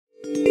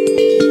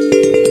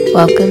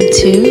Welcome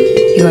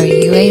to your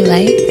UA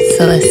Light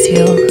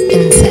Celestial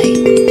Insight.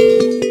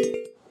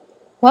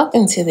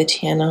 Welcome to the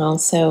channel.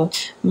 So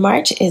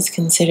March is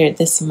considered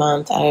this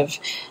month of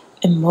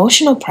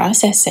emotional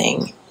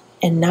processing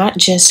and not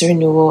just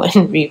renewal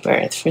and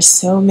rebirth for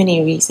so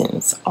many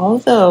reasons,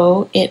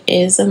 although it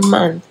is a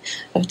month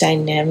of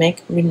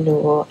dynamic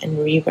renewal and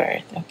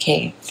rebirth,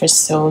 okay, for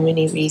so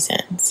many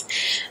reasons.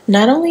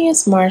 Not only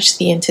is March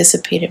the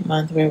anticipated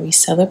month where we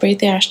celebrate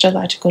the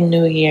astrological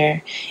new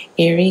year,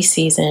 Aries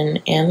season,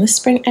 and the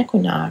spring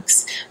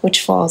equinox,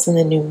 which falls in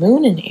the new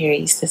moon in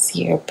Aries this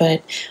year,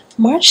 but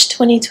March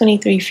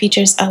 2023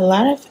 features a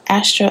lot of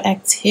astro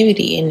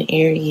activity in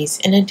Aries,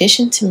 in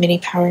addition to many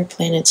power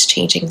planets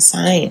changing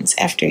signs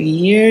after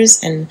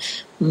years and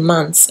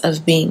months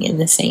of being in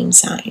the same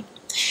sign.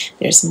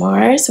 There's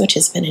Mars, which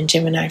has been in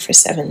Gemini for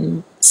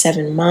seven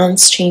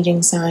months,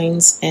 changing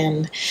signs,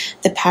 and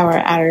the power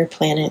outer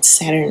planets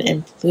Saturn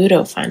and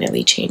Pluto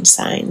finally changed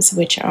signs,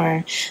 which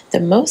are the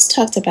most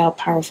talked about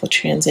powerful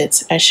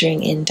transits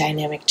ushering in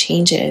dynamic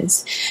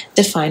changes,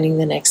 defining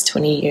the next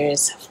 20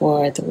 years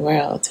for the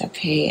world,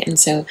 okay? And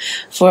so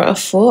for a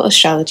full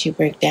astrology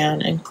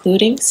breakdown,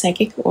 including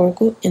psychic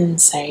oracle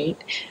insight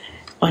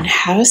on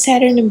how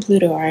Saturn and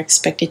Pluto are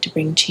expected to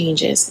bring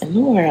changes in the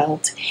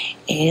world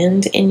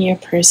and in your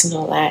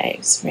personal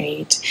lives,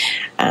 right?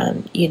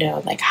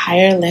 Like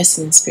higher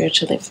lesson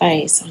spiritual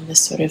advice on the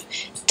sort of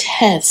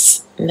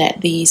tests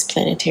that these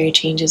planetary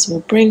changes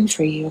will bring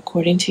for you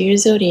according to your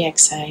zodiac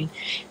sign.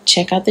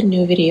 Check out the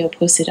new video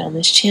posted on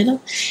this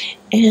channel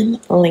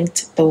and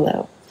linked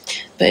below.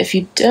 But if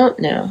you don't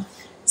know,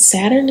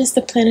 Saturn is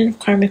the planet of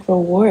karmic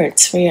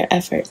rewards for your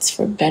efforts,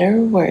 for better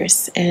or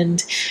worse,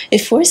 and it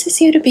forces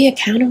you to be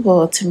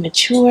accountable, to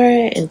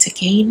mature, and to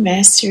gain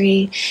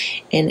mastery,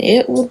 and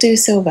it will do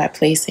so by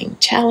placing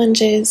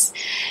challenges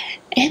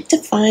and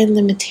define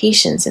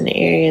limitations in the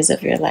areas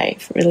of your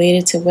life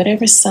related to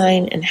whatever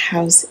sign and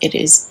house it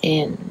is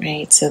in,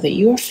 right? So that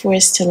you are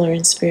forced to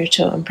learn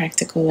spiritual and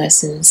practical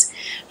lessons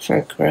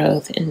for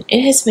growth. And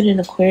it has been in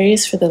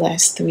Aquarius for the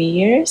last 3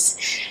 years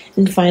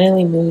and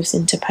finally moves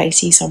into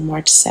Pisces on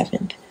March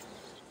 7th.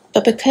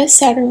 But because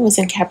Saturn was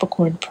in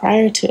Capricorn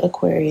prior to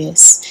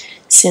Aquarius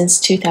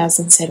since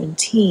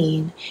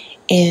 2017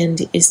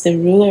 and is the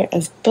ruler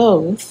of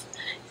both,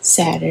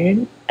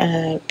 Saturn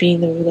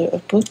being the ruler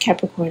of both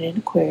Capricorn and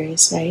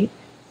Aquarius, right?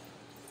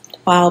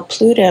 While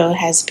Pluto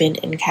has been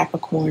in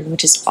Capricorn,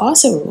 which is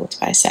also ruled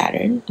by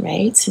Saturn,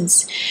 right?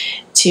 Since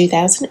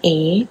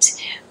 2008,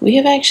 we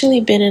have actually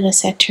been in a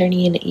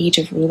Saturnian age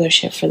of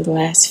rulership for the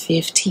last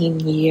 15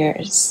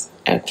 years,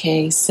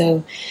 okay?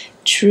 So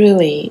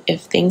truly,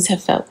 if things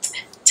have felt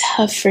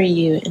tough for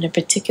you in a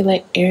particular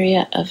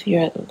area of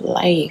your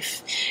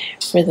life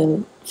for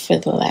the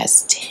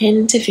last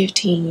 10 to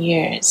 15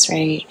 years,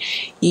 right?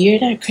 You're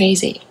not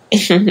crazy.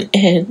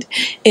 And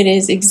it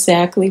is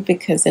exactly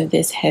because of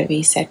this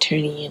heavy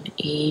Saturnian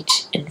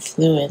age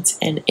influence.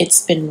 And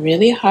it's been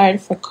really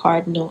hard for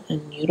cardinal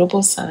and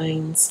mutable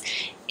signs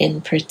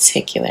in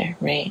particular,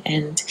 right?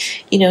 And,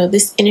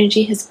 this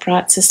energy has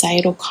brought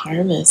societal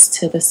karmas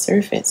to the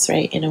surface,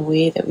 right? In a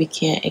way that we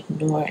can't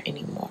ignore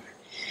anymore.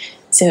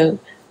 So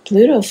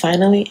Pluto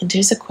finally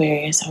enters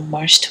Aquarius on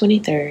March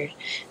 23rd,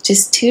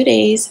 just 2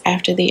 days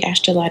after the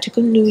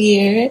astrological new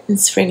year and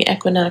spring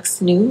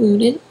equinox new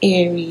moon in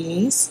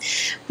Aries,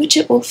 which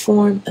it will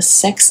form a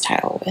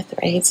sextile with,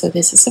 right? So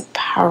this is a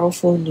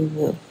powerful new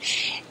moon.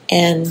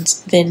 And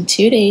then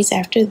 2 days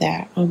after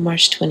that, on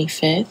March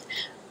 25th,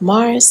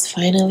 Mars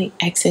finally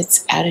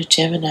exits out of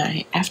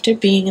Gemini after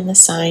being in the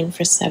sign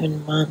for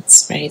 7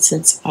 months, right?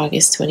 Since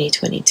August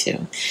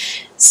 2022.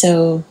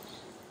 So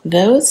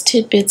those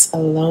tidbits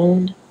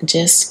alone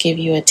just give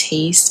you a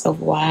taste of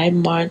why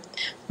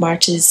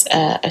March's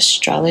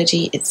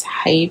astrology is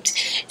hyped,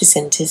 is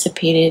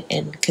anticipated,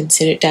 and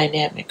considered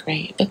dynamic,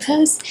 right?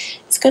 Because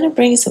it's going to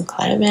bring some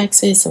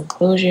climaxes, some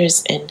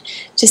closures, and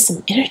just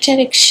some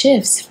energetic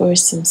shifts for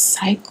some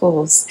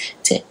cycles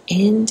to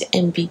end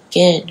and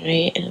begin,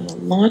 right? And it'll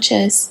launch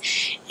us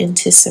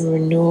into some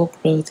renewal,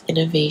 growth,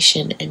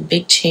 innovation, and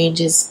big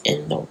changes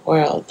in the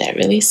world that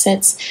really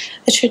sets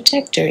a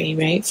trajectory,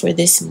 right, for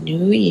this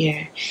new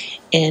year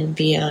and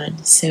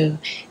beyond. So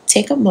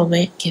take a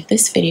moment, give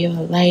this video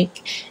a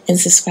like, and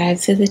subscribe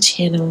to the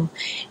channel.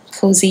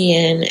 Cozy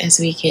in as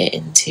we get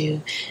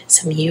into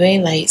some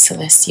UA Light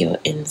Celestial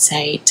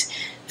Insight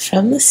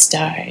from the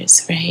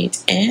stars, right?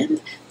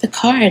 And the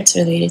cards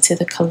related to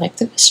the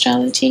collective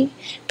astrology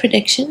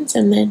predictions,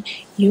 and then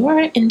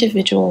your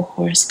individual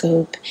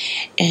horoscope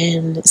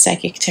and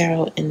psychic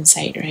tarot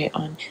insight, right,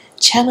 on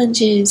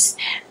challenges,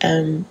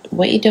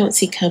 what you don't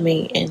see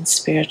coming, and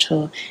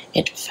spiritual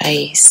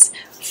advice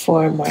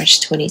for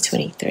March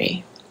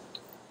 2023.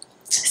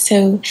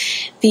 So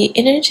the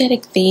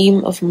energetic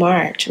theme of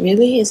March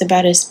really is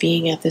about us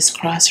being at this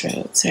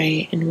crossroads,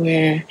 right? And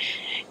where,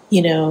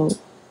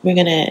 we're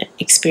going to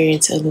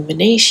experience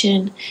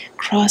illumination,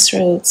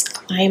 crossroads,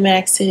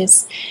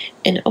 climaxes,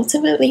 and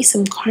ultimately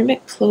some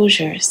karmic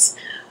closures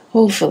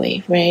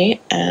hopefully,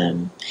 right?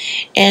 And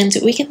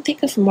we can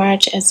think of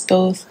March as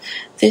both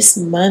this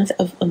month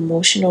of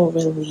emotional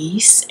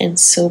release and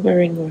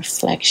sobering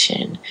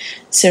reflection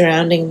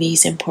surrounding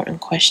these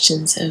important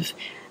questions of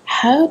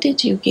how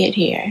did you get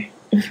here,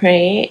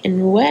 right?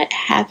 And what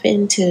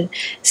happened to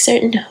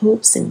certain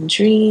hopes and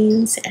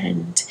dreams,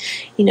 and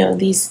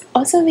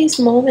these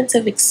moments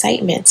of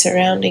excitement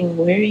surrounding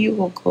where you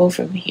will go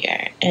from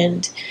here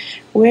and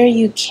where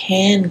you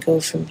can go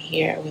from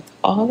here with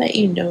all that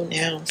you know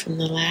now from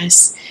the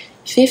last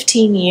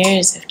 15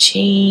 years of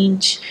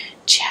change,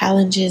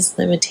 challenges,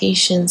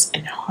 limitations,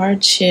 and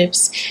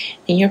hardships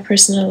in your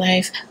personal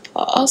life,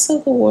 but also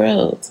the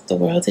world. The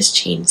world has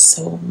changed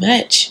so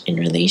much in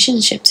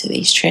relationship to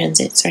these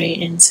transits, right?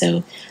 And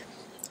so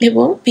it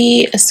won't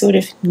be a sort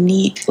of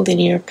neat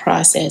linear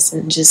process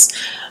and just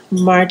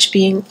March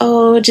being,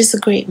 oh, just a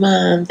great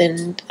month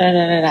and da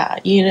da da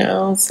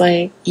da. It's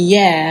like,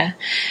 yeah.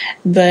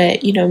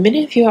 But,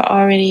 many of you are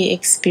already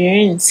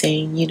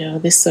experiencing,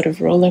 this sort of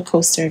roller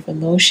coaster of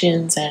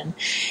emotions and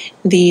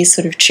these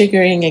sort of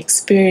triggering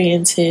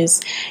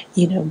experiences,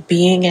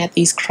 being at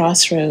these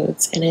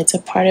crossroads. And it's a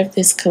part of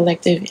this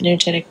collective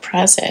energetic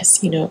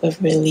process,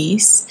 of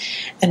release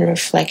and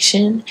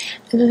reflection,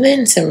 and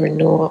then some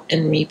renewal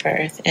and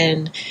rebirth.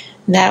 And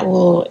that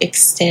will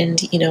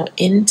extend,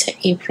 into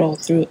April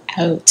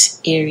throughout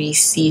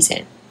Aries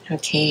season.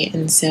 Okay,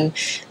 and so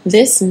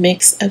this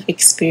mix of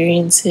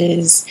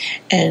experiences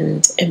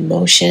and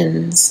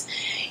emotions,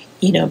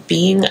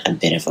 being a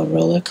bit of a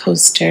roller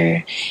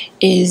coaster,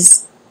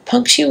 is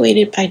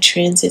punctuated by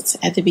transits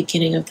at the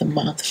beginning of the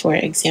month, for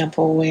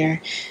example,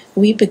 where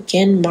we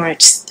begin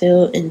March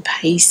still in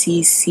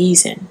Pisces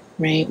season,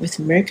 right, with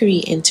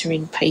Mercury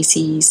entering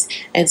Pisces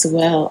as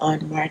well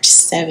on March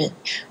 7th,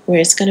 where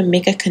it's going to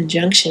make a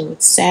conjunction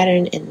with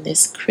Saturn in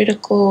this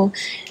critical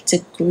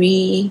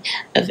degree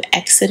of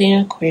exiting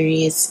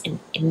Aquarius and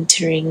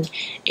entering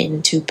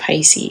into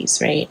Pisces,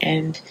 right?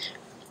 And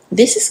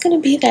this is going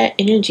to be that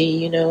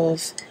energy,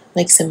 of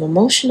like some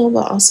emotional,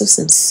 but also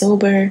some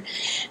sober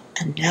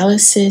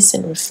analysis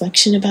and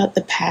reflection about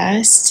the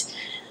past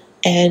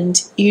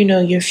and,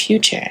 your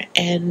future.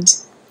 And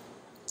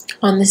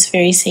on this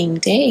very same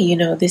day,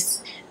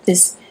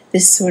 this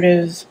sort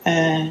of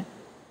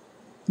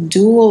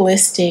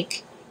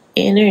dualistic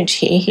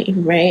energy,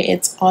 right?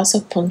 It's also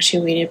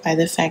punctuated by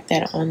the fact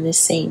that on this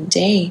same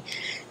day,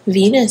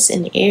 Venus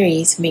in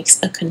Aries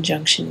makes a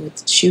conjunction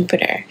with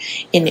Jupiter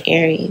in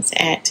Aries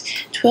at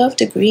 12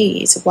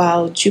 degrees,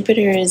 while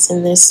Jupiter is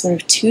in this sort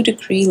of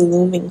 2-degree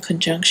looming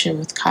conjunction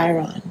with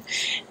Chiron,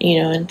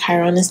 and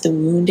Chiron is the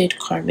wounded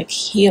karmic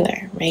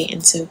healer, right?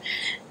 And so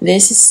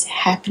this is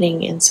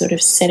happening and sort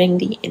of setting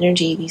the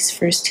energy these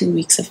first 2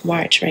 weeks of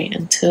March, right?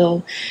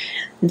 Until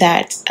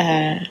that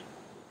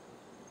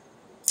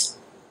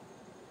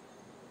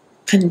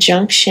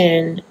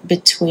conjunction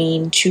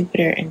between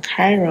Jupiter and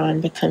Chiron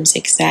becomes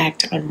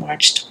exact on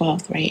March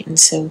 12th, right? And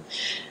so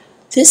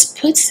this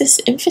puts this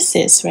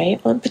emphasis, right,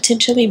 on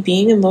potentially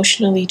being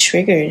emotionally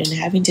triggered and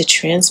having to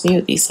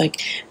transmute these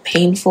like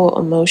painful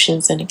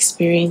emotions and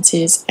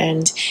experiences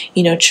and,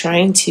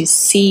 trying to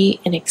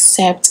see and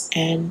accept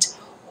and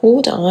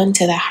hold on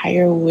to the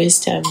higher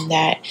wisdom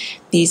that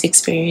these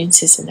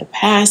experiences in the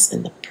past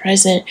and the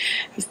present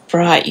have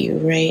brought you,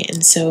 right?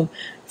 And so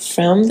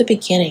from the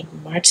beginning,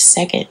 March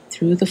 2nd,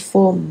 through the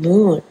full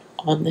moon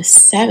on the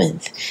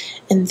 7th,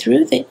 and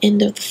through the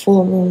end of the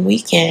full moon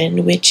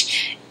weekend,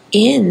 which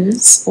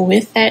ends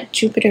with that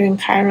Jupiter and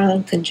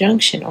Chiron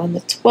conjunction on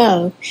the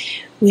 12th,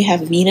 we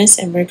have Venus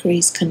and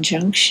Mercury's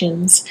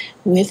conjunctions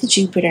with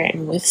Jupiter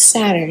and with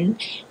Saturn,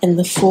 and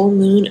the full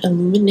moon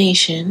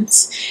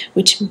illuminations,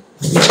 which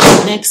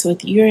connects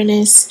with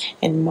Uranus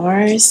and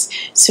Mars,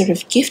 sort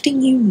of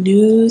gifting you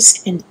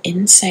news and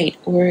insight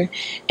or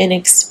an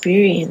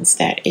experience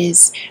that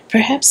is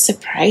perhaps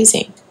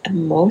surprising,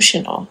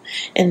 emotional,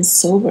 and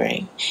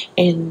sobering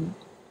in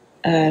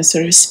a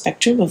sort of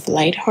spectrum of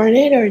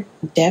lighthearted or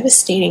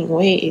devastating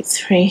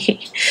ways,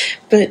 right?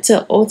 But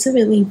to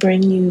ultimately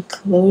bring you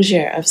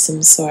closure of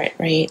some sort,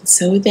 right?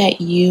 So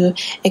that you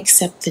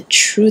accept the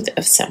truth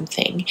of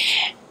something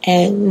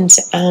and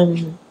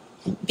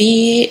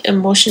be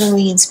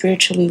emotionally and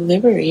spiritually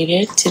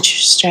liberated to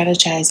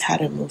strategize how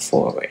to move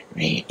forward,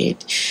 right?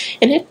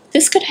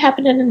 This could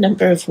happen in a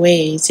number of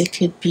ways. It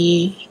could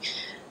be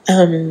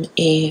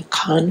a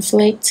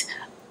conflict,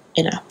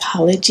 an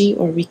apology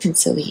or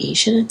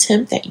reconciliation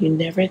attempt that you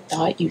never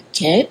thought you'd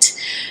get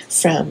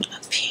from a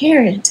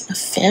parent, a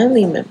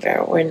family member,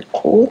 or an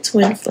old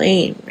twin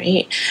flame,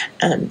 right?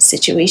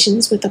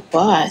 Situations with a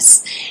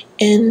boss,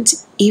 and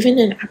even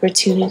an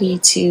opportunity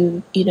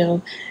to,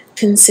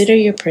 consider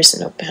your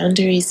personal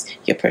boundaries,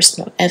 your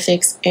personal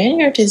ethics, and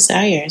your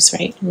desires,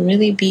 right? And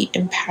really be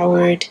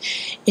empowered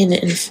in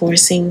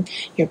enforcing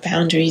your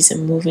boundaries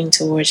and moving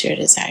towards your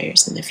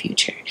desires in the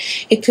future.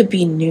 It could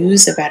be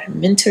news about a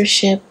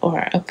mentorship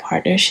or a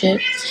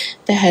partnership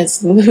that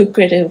has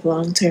lucrative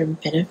long-term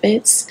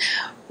benefits,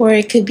 Or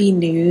it could be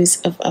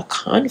news of a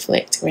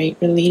conflict, right,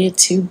 related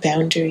to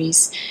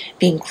boundaries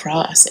being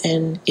crossed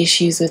and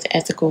issues with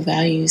ethical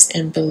values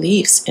and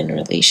beliefs in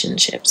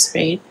relationships,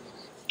 right?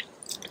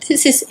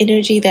 This is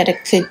energy that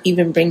it could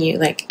even bring you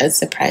like a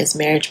surprise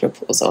marriage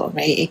proposal,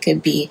 right? It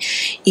could be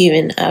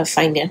even a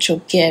financial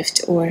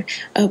gift or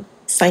a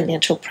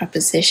financial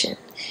proposition.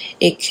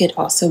 It could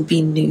also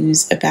be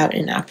news about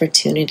an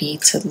opportunity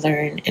to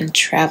learn and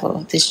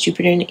travel. This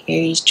Jupiter in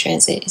Aries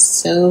transit is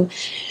so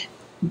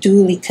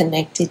duly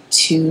connected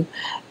to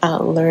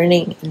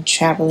learning and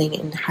traveling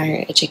in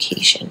higher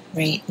education,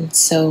 right? And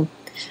so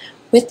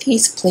with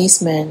these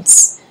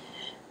placements,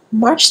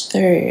 March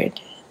 3rd,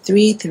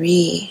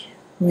 3-3,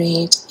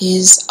 right,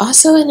 is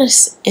also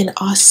an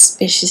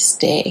auspicious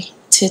day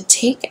to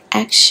take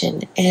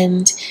action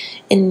and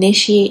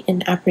initiate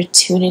an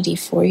opportunity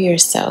for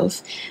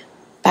yourself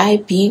by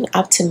being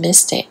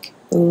optimistic,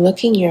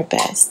 looking your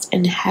best,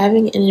 and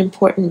having an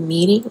important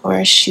meeting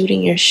or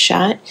shooting your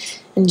shot,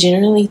 and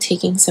generally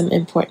taking some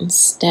important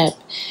step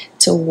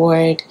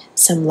toward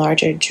some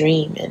larger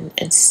dream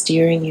and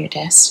steering your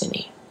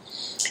destiny.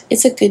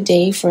 It's a good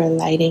day for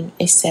lighting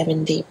a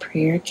 7-day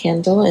prayer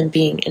candle and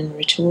being in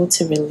ritual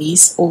to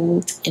release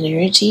old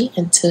energy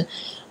and to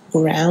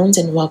ground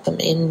and welcome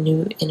in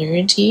new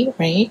energy,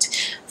 right?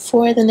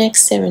 For the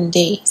next 7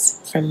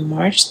 days, from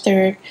March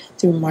 3rd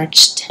through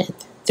March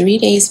 10th, 3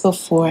 days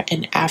before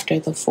and after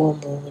the full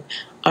moon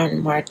on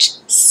March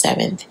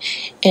 7th.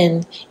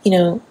 And,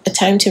 a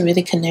time to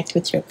really connect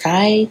with your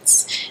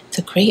guides,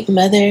 the Great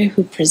Mother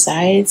who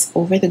presides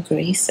over the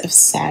grace of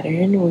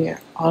Saturn. We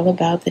are all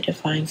about the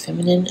Divine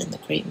Feminine and the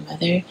Great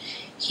Mother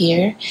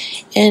here,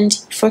 and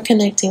for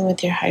connecting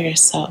with your higher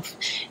self.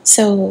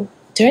 So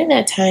during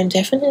that time,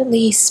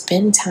 definitely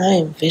spend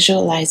time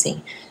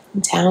visualizing,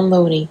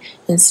 downloading,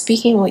 and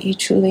speaking what you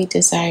truly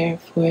desire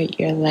for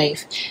your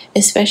life,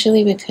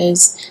 especially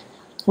because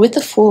with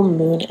the full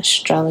moon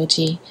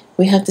astrology,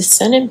 we have the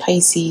Sun in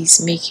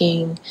Pisces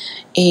making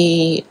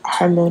a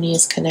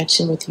harmonious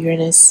connection with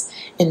Uranus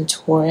and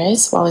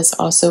Taurus, while it's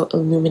also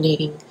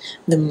illuminating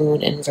the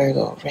moon in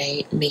Virgo,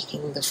 right?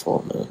 Making the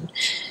full moon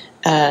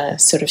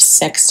sort of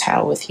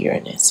sextile with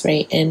Uranus,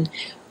 right? And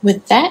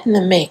with that in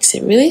the mix,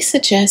 it really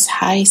suggests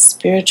high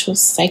spiritual,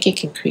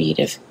 psychic, and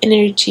creative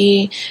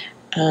energy,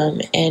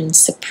 and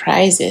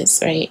surprises,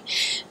 right?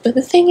 But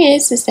the thing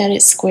is that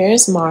it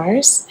squares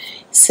Mars,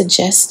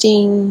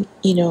 suggesting,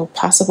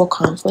 possible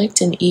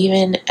conflict and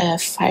even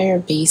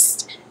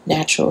fire-based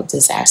natural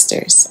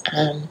disasters,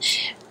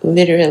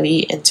 literally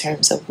in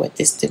terms of what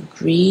this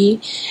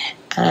degree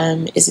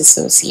is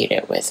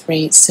associated with,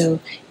 right? So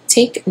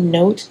take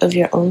note of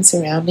your own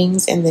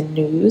surroundings and the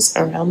news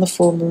around the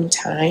full moon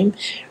time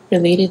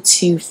related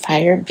to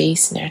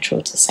fire-based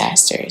natural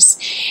disasters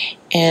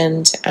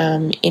and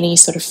any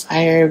sort of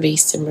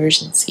fire-based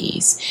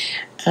emergencies.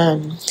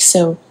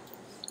 So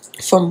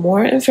for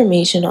more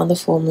information on the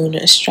full moon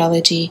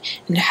astrology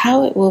and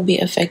how it will be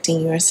affecting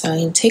your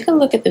sign, take a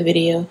look at the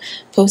video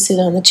posted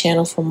on the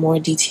channel for more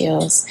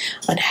details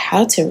on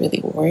how to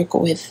really work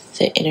with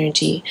the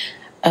energy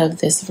of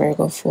this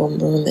Virgo full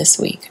moon this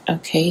week.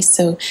 Okay,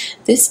 so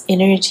this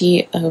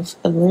energy of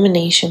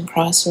illumination,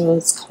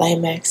 crossroads,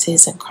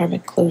 climaxes, and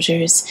karmic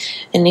closures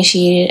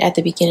initiated at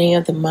the beginning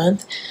of the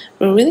month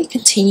will really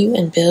continue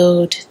and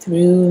build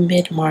through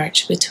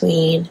mid-March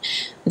between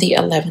the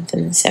 11th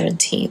and the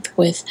 17th,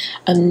 with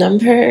a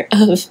number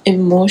of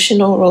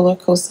emotional roller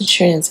coaster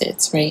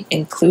transits, right,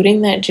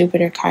 including that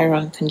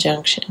Jupiter-Chiron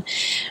conjunction,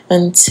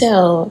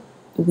 until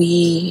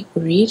we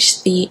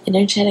reach the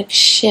energetic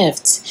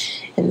shift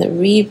and the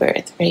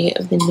rebirth, right,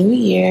 of the new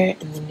year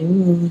and the new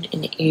moon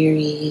in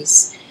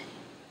Aries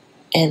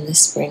and the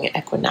spring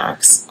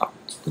equinox,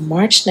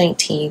 March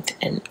 19th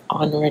and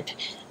onward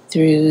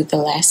through the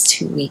last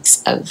 2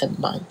 weeks of the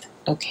month.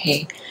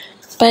 Okay,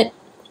 but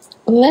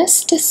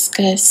let's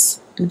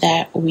discuss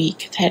that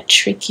week, that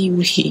tricky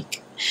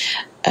week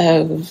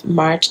of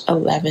March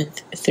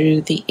 11th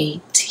through the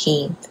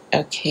 18th.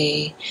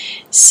 Okay,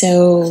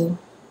 so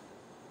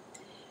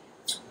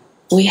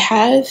we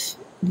have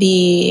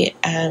the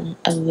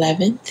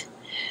 11th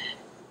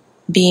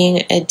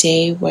being a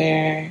day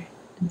where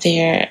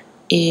there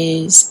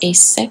is a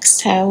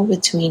sextile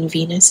between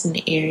Venus in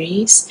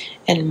Aries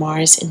and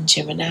Mars in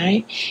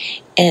Gemini,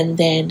 and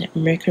then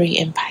Mercury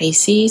in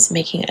Pisces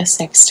making a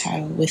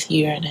sextile with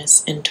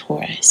Uranus in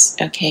Taurus.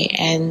 Okay,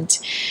 and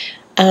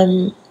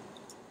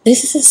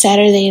this is a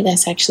Saturday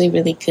that's actually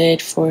really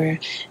good for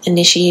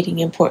initiating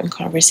important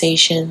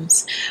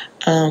conversations,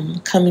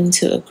 coming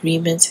to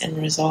agreements and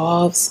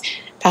resolves,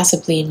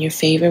 possibly in your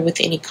favor with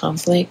any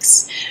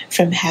conflicts,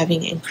 from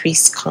having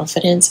increased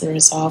confidence and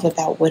resolve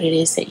about what it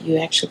is that you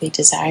actually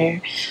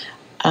desire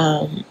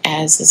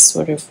as a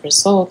sort of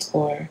result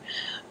or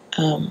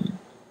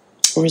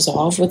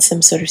resolve with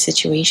some sort of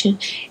situation.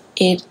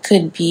 It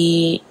could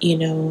be,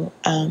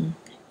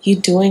 you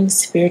doing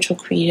spiritual,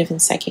 creative,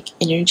 and psychic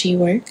energy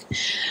work.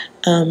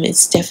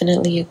 It's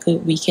definitely a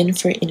good weekend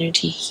for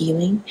energy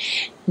healing,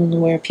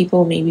 where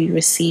people may be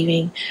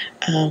receiving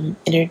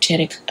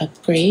energetic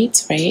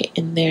upgrades, right,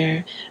 in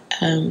their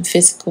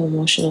physical,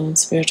 emotional, and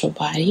spiritual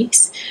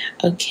bodies.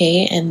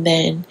 Okay, and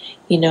then,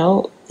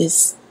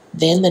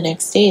 then the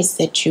next day is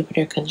that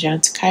Jupiter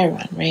conjunct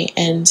Chiron, right?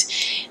 And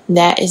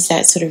that is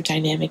that sort of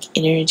dynamic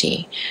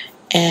energy.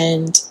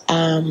 And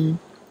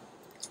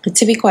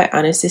to be quite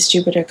honest, this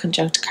Jupiter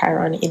conjunct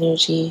Chiron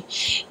energy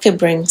could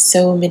bring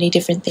so many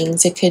different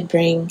things. It could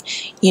bring,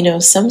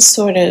 some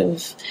sort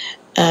of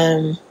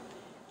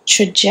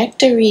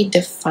trajectory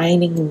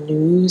defining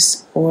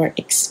news or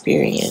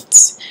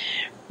experience,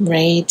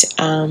 right?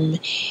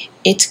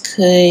 It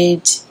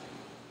could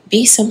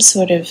be some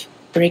sort of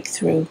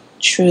breakthrough,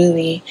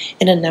 truly,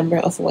 in a number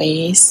of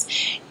ways.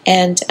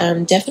 And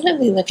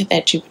definitely look at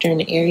that Jupiter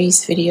in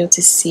Aries video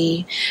to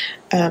see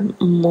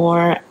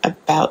more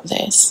about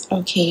this,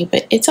 okay?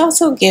 But it's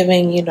also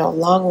giving,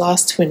 long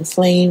lost twin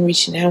flame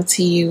reaching out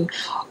to you.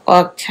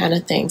 All kind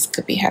of things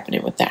could be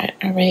happening with that,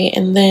 all right?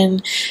 And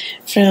then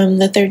from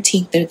the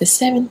 13th through the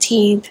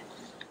 17th,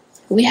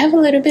 we have a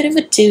little bit of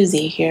a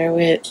doozy here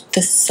with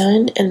the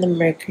Sun and the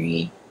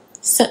Mercury.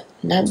 Sun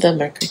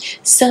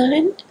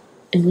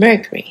and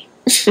Mercury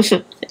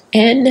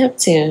and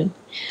Neptune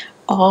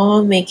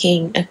all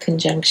making a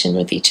conjunction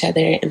with each other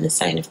in the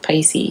sign of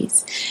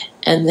Pisces,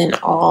 and then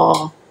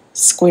all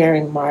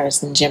squaring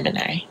Mars and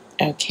Gemini.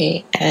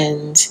 Okay,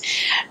 and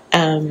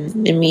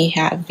we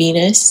have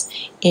Venus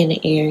in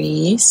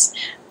Aries,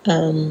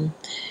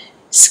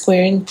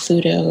 squaring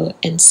Pluto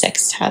and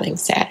sextiling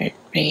Saturn,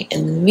 right?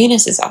 And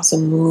Venus is also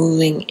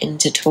moving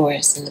into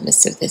Taurus in the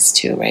midst of this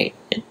too, right?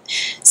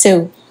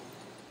 So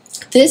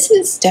this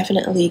is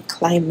definitely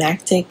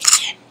climactic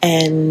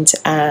and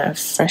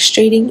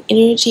frustrating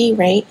energy,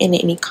 right? And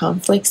any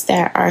conflicts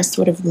that are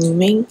sort of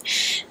looming,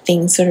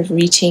 things sort of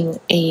reaching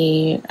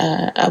a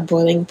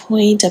boiling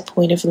point, a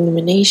point of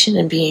illumination,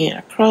 and being at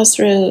a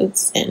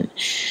crossroads and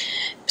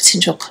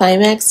potential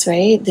climax,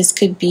 right? This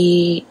could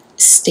be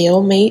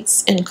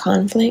stalemates and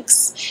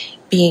conflicts,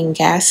 being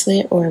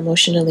gaslit or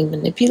emotionally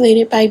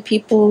manipulated by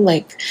people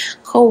like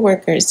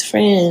co-workers,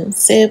 friends,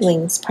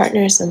 siblings,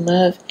 partners in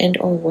love and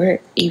or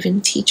work,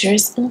 even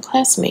teachers and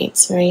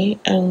classmates, right?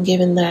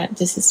 Given that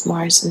this is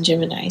Mars and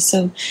Gemini.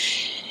 So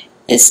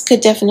this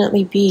could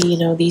definitely be,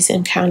 these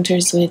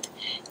encounters with,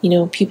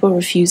 people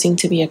refusing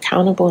to be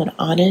accountable and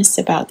honest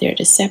about their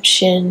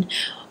deception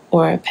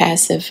or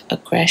passive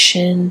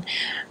aggression.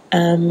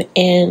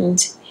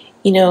 And,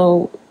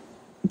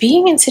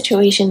 being in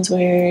situations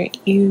where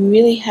you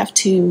really have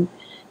to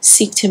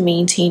seek to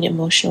maintain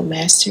emotional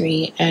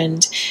mastery,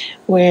 and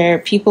where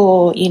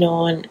people,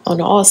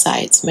 on all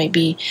sides might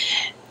be,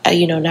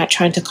 not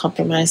trying to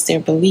compromise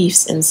their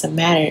beliefs in some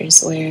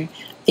matters, where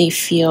they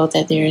feel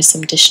that there is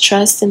some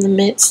distrust in the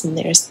midst and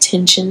there's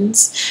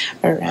tensions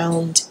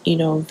around,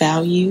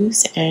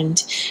 values.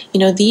 And,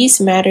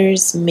 these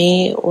matters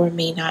may or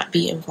may not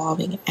be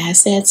involving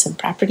assets and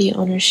property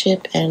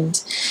ownership,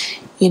 and,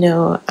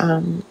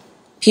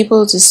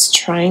 people just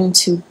trying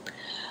to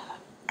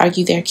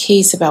argue their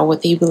case about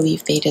what they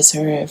believe they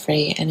deserve,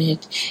 right? And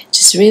it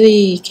just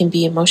really can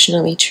be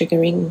emotionally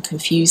triggering and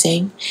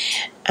confusing.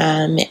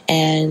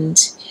 And,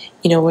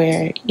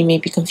 where you may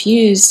be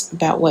confused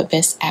about what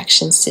best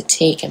actions to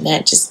take, and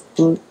that just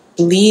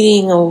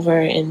bleeding over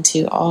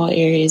into all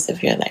areas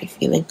of your life,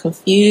 feeling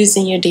confused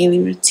in your daily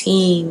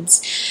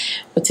routines,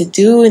 what to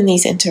do in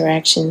these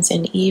interactions,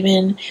 and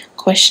even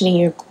questioning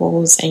your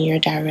goals and your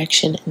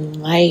direction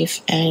in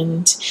life.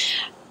 And,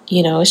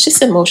 it's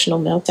just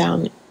emotional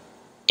meltdown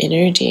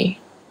energy.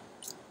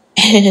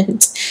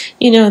 And,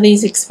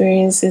 these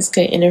experiences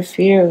could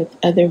interfere with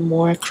other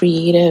more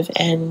creative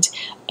and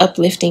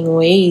uplifting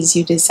ways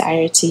you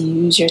desire to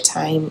use your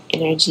time,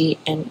 energy,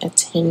 and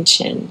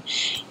attention,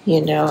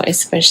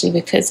 especially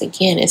because,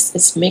 again, it's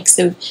this mix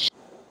of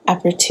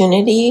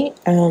opportunity,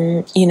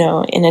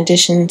 in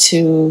addition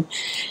to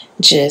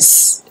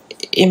just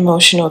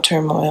emotional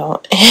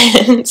turmoil.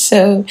 And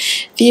so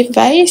the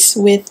advice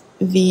with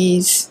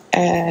these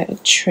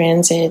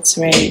transits,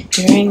 right,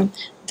 during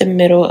the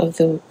middle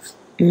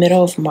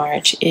of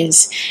March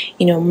is,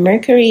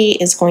 Mercury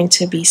is going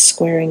to be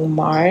squaring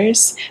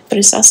Mars, but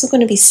it's also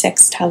going to be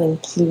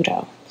sextiling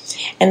Pluto.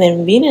 And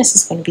then Venus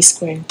is going to be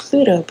squaring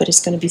Pluto, but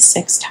it's going to be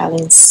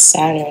sextiling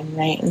Saturn,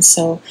 right? And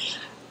so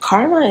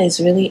karma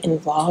is really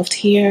involved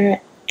here,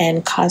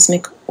 and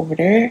cosmic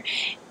order.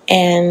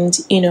 And,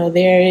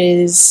 there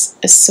is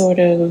a sort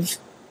of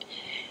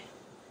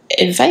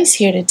advice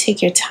here to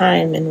take your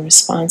time in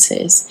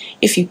responses.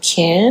 If you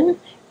can,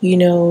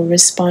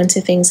 respond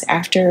to things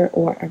after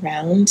or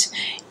around,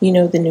 the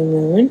new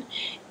moon,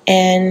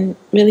 and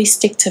really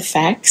stick to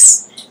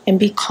facts and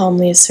be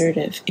calmly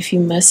assertive. If you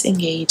must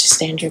engage,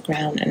 stand your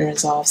ground and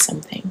resolve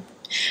something.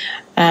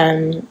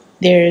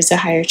 There's a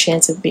higher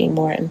chance of being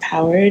more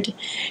empowered,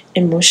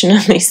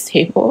 emotionally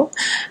stable,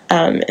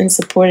 and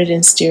supported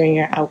in steering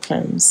your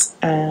outcomes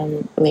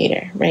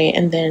later, right?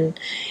 And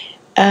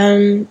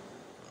then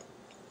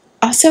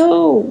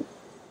also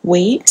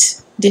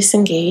wait,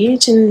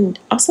 disengage, and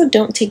also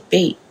don't take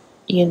bait,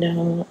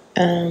 being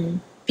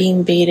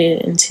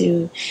baited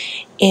into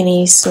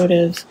any sort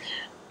of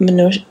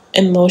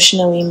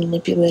emotionally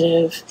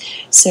manipulative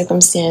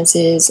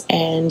circumstances,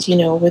 and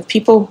with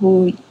people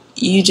who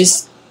you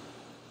just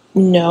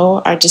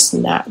know are just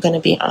not going to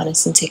be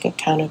honest and take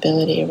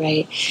accountability,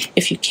 right?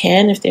 If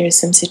there is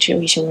some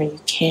situation where you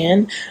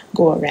can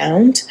go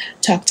around,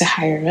 talk to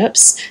higher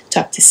ups,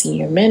 talk to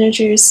senior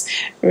managers,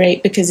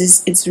 right? Because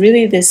it's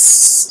really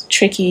this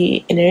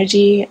tricky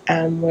energy,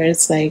 where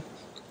it's like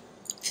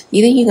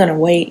either you're going to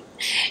wait,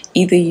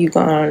 either you're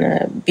going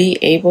to be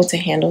able to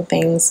handle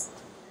things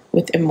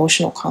with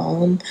emotional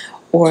calm,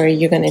 or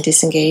you're going to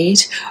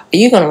disengage, or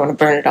you're going to want to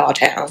burn it all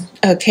down,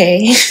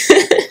 okay?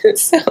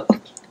 So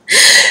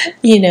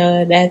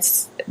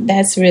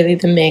that's really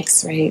the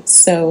mix, right?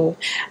 So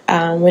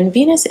when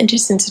Venus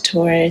enters into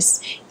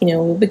Taurus,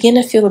 we'll begin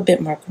to feel a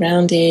bit more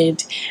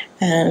grounded.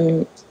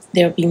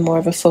 There'll be more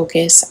of a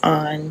focus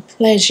on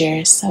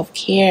pleasure,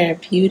 self-care,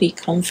 beauty,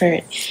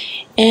 comfort,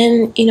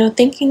 and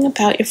thinking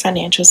about your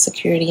financial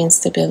security and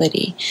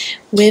stability.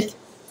 With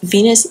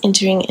Venus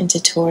entering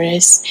into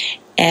Taurus,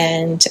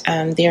 and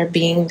there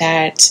being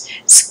that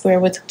square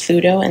with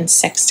Pluto and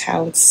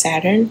sextile with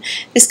Saturn,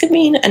 this could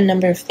mean a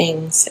number of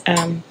things.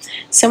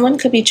 Someone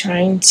could be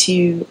trying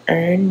to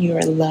earn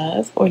your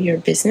love or your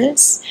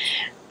business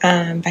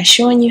by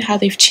showing you how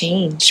they've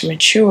changed,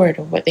 matured,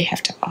 or what they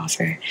have to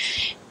offer.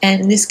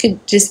 And this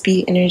could just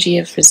be energy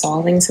of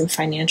resolving some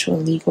financial,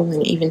 legal,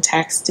 and even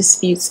tax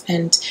disputes,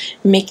 and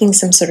making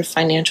some sort of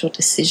financial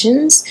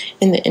decisions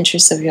in the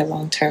interest of your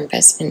long-term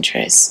best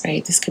interests,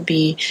 right? This could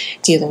be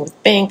dealing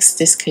with banks.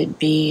 This could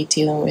be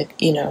dealing with,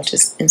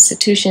 just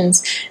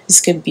institutions. This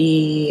could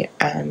be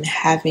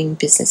having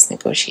business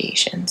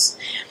negotiations,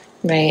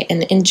 right?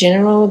 And in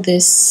general,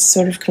 this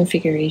sort of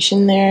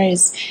configuration there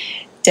is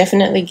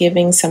definitely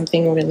giving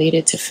something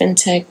related to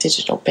fintech,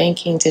 digital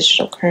banking,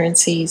 digital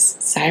currencies,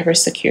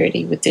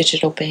 cybersecurity with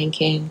digital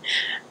banking.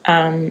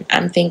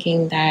 I'm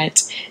thinking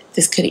that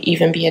this could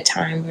even be a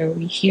time where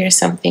we hear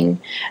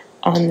something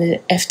on the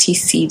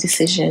FTC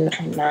decision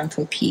on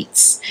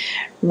non-competes,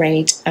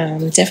 right?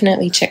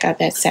 Definitely check out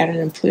that Saturn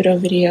and Pluto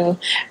video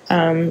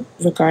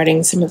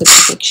regarding some of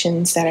the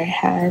predictions that I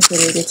had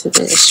related to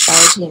the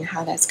astrology and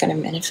how that's going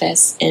to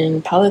manifest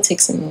in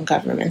politics and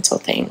governmental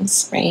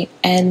things, right?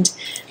 And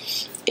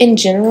in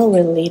general,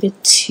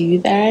 related to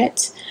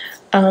that,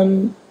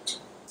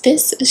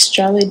 this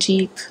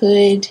astrology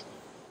could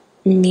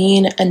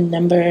mean a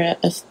number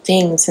of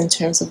things in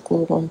terms of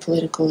global and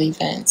political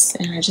events,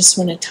 and I just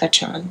want to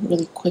touch on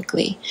really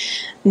quickly.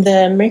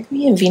 The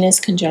Mercury and Venus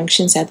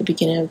conjunctions at the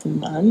beginning of the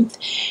month,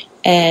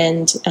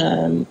 and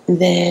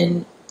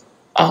then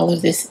all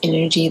of this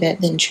energy that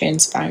then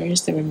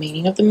transpires the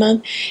remaining of the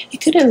month,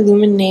 it could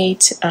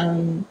illuminate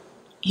a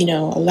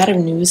lot of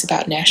news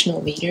about national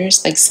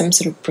leaders, like some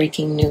sort of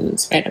breaking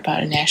news, right,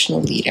 about a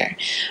national leader.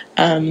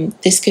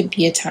 This could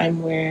be a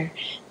time where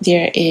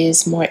there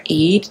is more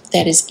aid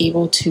that is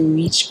able to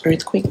reach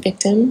earthquake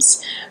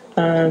victims.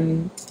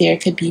 There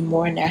could be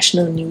more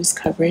national news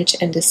coverage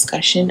and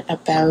discussion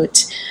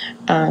about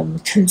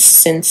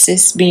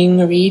consensus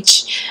being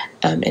reached,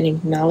 an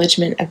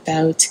acknowledgement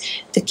about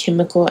the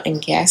chemical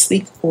and gas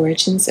leak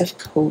origins of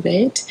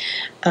COVID.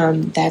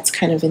 That's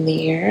kind of in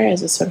the air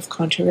as a sort of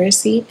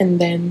controversy. And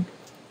then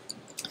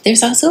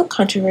there's also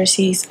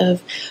controversies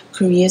of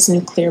Korea's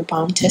nuclear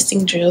bomb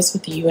testing drills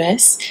with the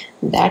U.S.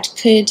 That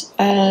could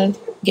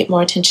get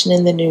more attention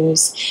in the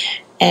news.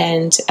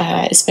 And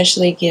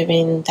especially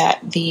given that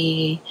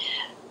the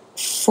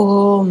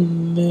full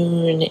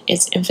moon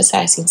is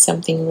emphasizing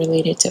something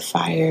related to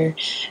fire,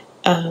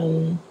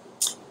 and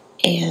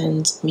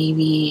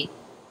maybe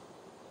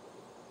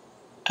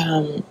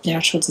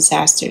natural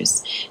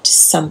disasters,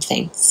 just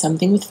something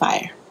with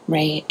fire,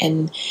 right?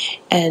 And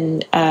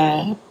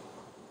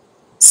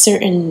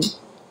certain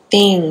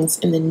things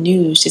in the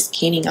news just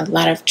gaining a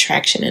lot of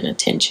traction and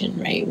attention,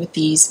 right? With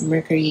these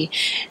Mercury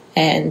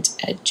and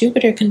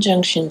Jupiter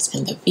conjunctions,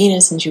 and the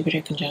Venus and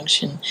Jupiter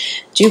conjunction,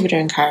 Jupiter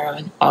and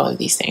Chiron, all of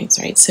these things,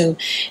 right? So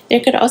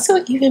there could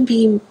also even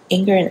be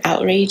anger and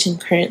outrage in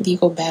current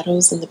legal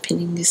battles and the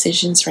pending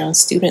decisions around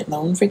student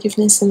loan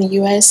forgiveness in the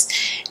U.S.,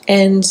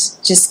 and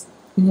just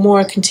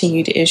more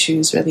continued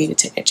issues related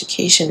to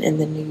education in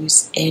the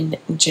news in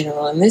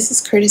general. And this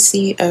is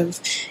courtesy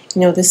of,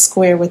 the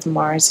square with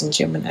Mars and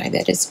Gemini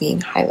that is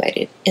being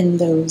highlighted in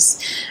those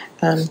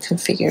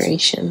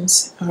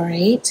configurations. All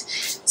right,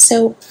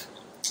 so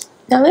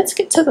now let's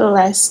get to the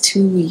last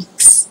 2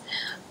 weeks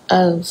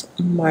of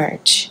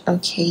March.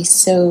 Okay,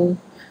 so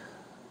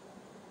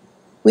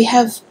we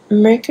have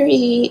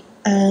Mercury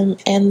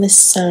and the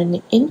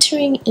Sun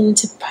entering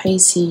into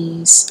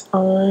Pisces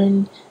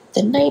on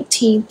the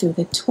 19th through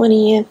the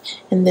 20th,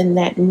 and then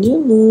that new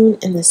moon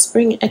and the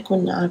spring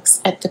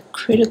equinox at the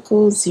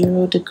critical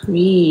 0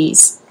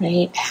 degrees,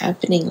 right,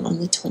 happening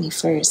on the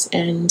 21st.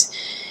 And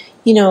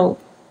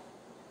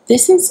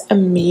this is a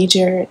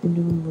major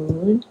new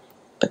moon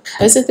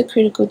because of the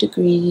critical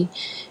degree.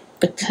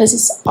 because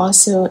it's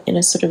also in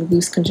a sort of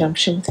loose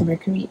conjunction with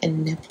Mercury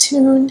and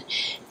Neptune,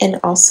 and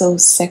also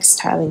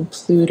sextiling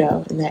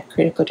Pluto in that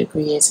critical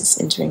degree as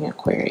it's entering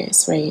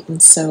Aquarius, right?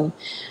 And so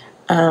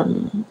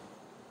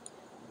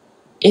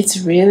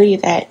it's really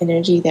that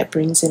energy that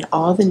brings in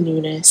all the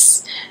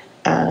newness.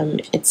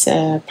 It's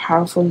a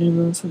powerful new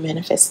moon for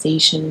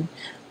manifestation,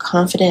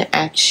 confident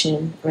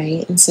action,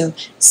 right? And so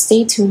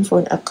stay tuned for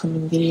an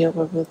upcoming video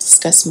where we'll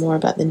discuss more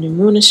about the new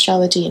moon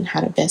astrology and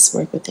how to best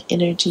work with the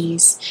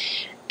energies,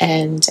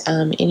 and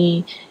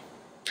any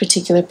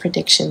particular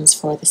predictions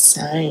for the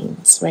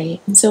signs,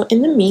 right? And so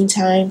in the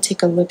meantime,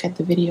 take a look at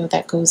the video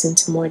that goes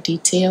into more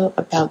detail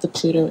about the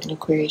Pluto and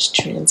Aquarius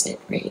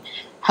transit, right?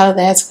 How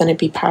that's going to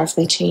be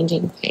powerfully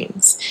changing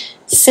things,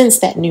 since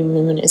that new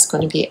moon is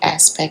going to be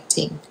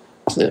aspecting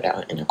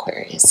Pluto in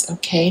Aquarius,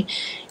 okay?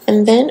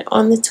 And then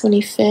on the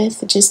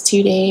 25th, just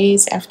 2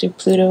 days after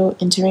Pluto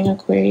entering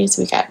Aquarius,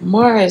 we got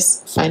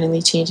Mars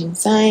finally changing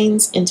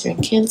signs,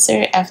 entering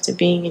Cancer after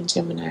being in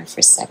Gemini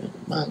for 7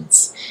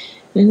 months.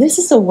 And this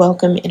is a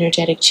welcome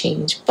energetic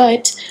change,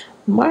 but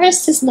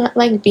Mars does not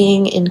like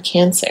being in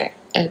Cancer,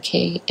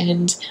 okay?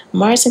 And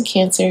Mars in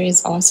Cancer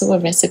is also a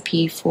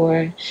recipe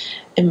for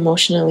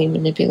emotionally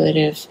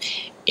manipulative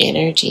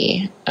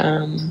energy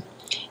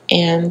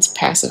and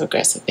passive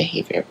aggressive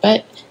behavior.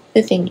 But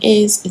the thing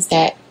is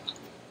that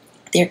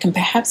there can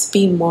perhaps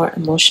be more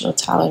emotional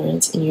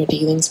tolerance in your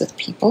dealings with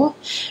people,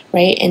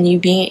 right? And you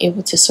being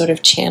able to sort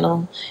of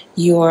channel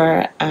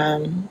your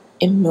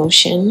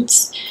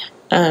emotions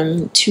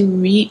to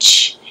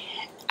reach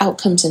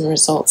outcomes and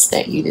results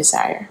that you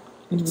desire,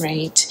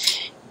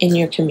 right, in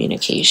your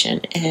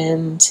communication.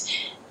 And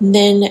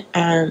then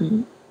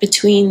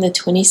between the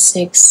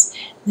 26th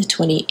and the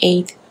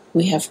 28th,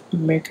 we have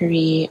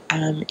Mercury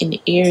in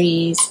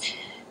Aries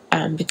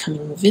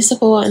becoming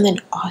visible, and then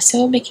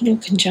also making a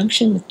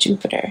conjunction with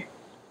Jupiter.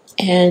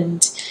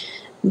 And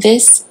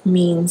this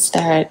means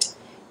that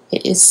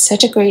it is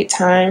such a great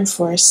time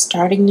for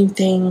starting new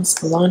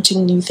things,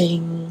 launching new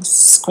things.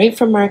 It's great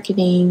for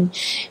marketing.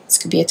 This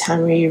could be a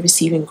time where you're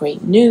receiving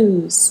great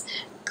news,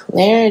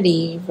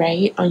 clarity,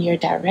 right, on your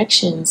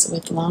directions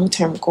with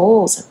long-term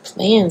goals and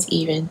plans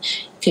even.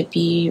 You could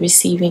be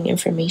receiving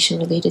information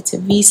related to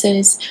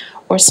visas,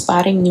 or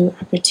spotting new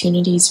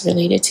opportunities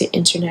related to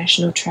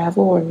international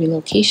travel or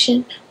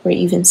relocation, or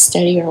even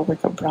study or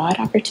work abroad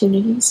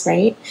opportunities,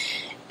 right?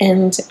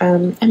 And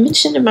I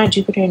mentioned in my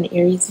Jupiter and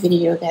Aries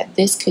video that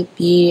this could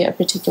be a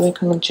particular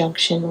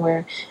conjunction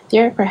where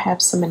there are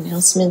perhaps some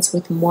announcements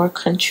with more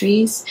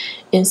countries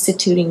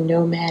instituting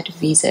nomad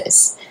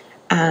visas.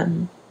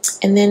 And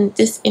then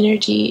this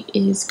energy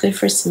is good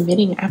for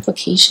submitting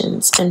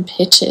applications and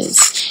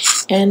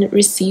pitches, and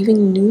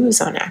receiving news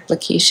on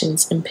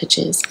applications and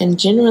pitches, and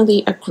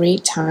generally a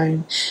great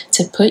time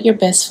to put your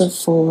best foot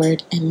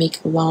forward and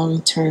make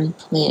long-term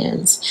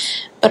plans,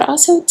 but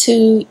also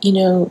to,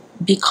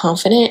 be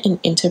confident and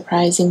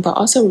enterprising, but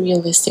also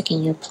realistic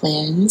in your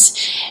plans,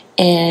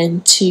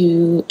 and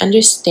to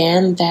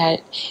understand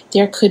that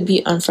there could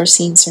be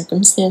unforeseen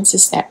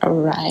circumstances that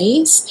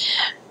arise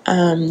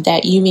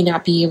that you may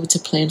not be able to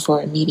plan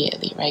for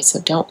immediately, right?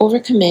 So don't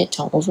overcommit,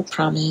 don't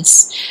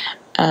overpromise.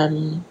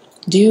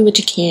 Do what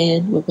you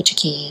can with what you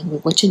can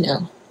with what you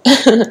know.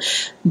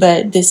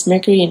 But this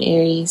Mercury in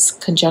Aries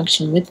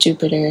conjunction with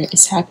Jupiter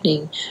is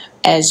happening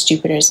as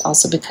Jupiter is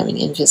also becoming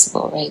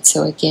invisible, right?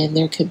 So again,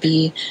 there could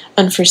be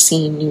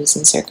unforeseen news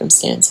and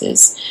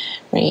circumstances,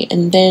 right?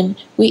 And then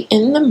we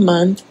end the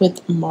month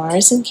with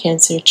Mars in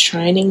Cancer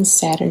trining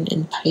Saturn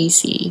in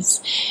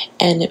Pisces,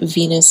 and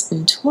Venus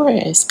in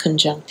Taurus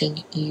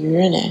conjuncting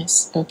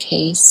Uranus,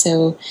 okay?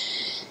 So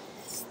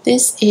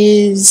this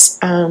is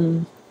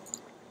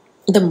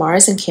the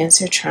Mars in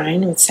Cancer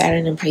trine with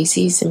Saturn and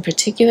Pisces in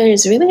particular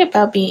is really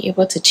about being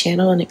able to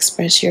channel and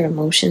express your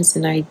emotions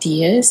and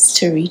ideas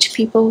to reach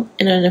people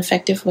in an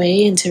effective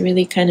way, and to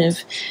really kind of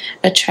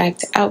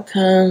attract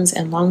outcomes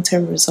and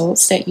long-term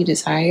results that you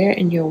desire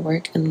in your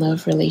work and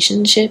love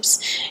relationships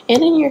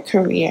and in your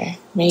career,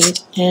 right?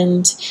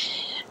 And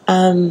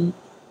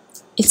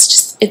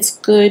it's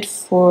good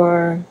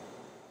for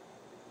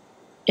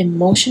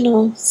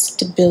emotional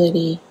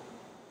stability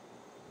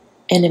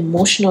and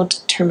emotional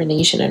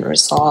determination and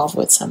resolve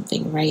with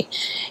something, right?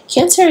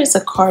 Cancer is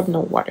a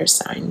cardinal water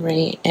sign,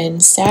 right?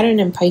 And Saturn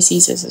in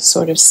Pisces is a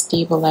sort of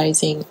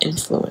stabilizing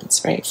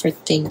influence, right? For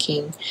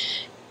thinking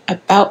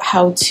about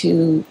how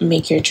to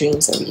make your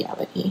dreams a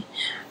reality,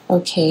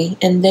 okay?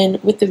 And then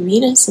with the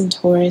Venus in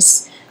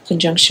Taurus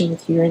conjunction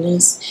with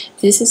Uranus,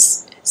 this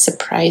is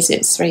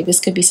surprises, right?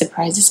 This could be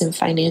surprises in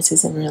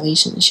finances and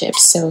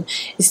relationships. So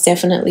it's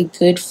definitely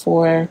good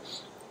for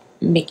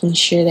making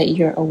sure that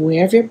you're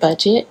aware of your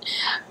budget.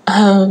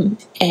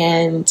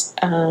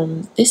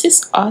 This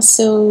is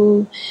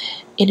also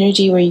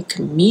energy where you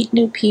can meet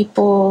new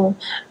people,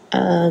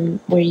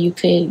 where you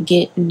could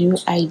get new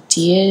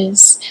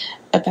ideas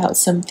about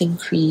something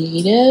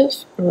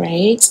creative,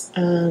 right?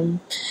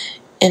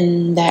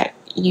 And that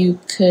you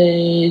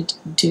could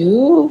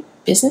do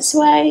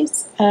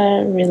business-wise,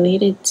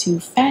 related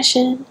to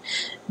fashion,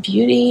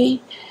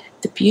 beauty,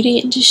 the beauty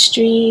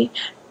industry,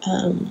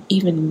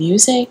 even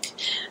music,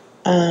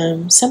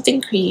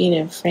 something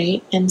creative,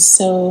 right? And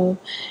so,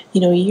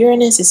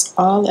 Uranus is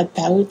all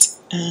about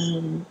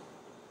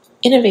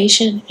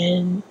innovation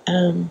and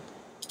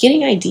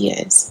getting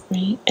ideas,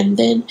 right? And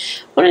then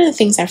one of the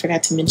things I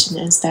forgot to mention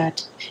is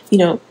that,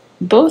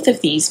 both of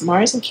these,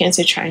 Mars in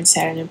Cancer trine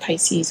Saturn in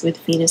Pisces with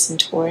Venus in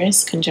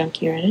Taurus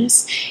conjunct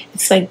Uranus,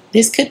 it's like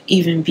this could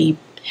even be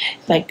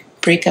like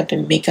breakup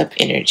and makeup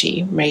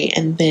energy, right?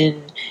 And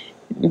then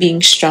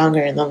being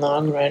stronger in the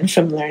long run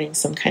from learning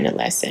some kind of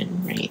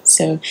lesson, right?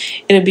 So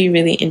it'll be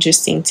really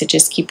interesting to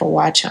just keep a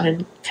watch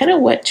on kind of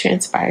what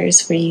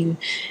transpires for you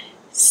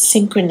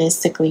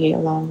synchronistically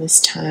along this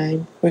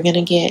time. We're going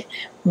to get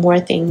more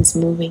things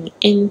moving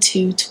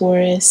into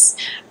Taurus,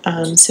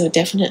 so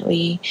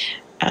definitely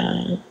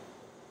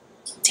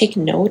take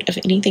note of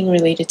anything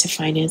related to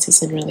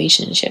finances and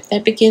relationship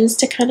that begins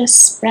to kind of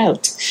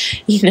sprout,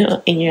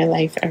 in your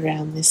life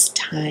around this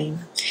time.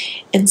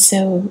 And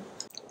so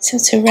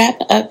to wrap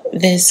up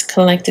this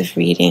collective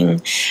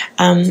reading,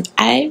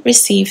 I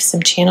received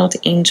some channeled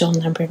angel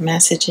number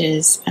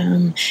messages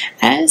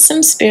as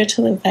some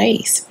spiritual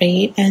advice,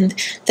 right? And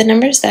the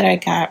numbers that I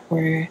got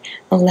were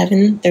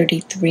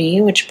 1133,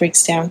 which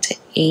breaks down to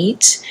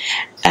 8,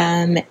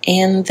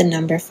 and the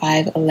number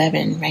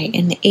 511, right?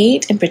 And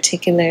 8 in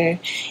particular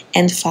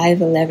and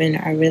 511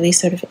 are really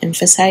sort of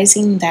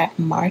emphasizing that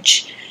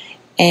March,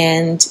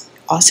 and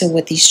also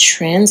what these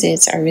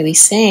transits are really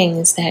saying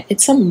is that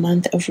it's a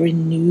month of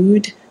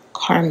renewed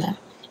karma,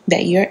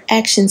 that your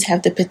actions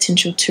have the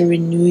potential to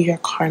renew your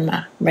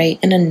karma, right,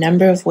 in a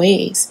number of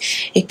ways.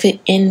 It could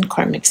end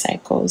karmic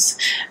cycles,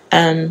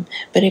 but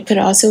it could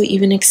also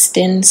even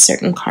extend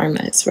certain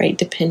karmas, right,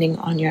 depending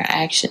on your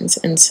actions.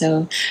 And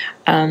so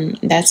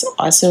that's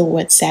also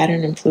what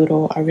Saturn and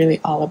Pluto are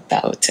really all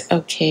about,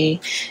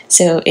 okay?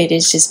 So it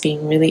is just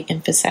being really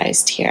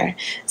emphasized here.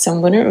 So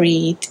I'm going to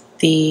read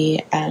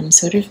the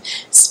sort of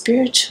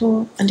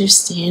spiritual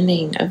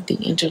understanding of the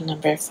angel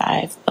number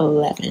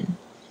 511.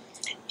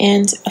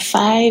 And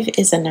 5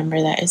 is a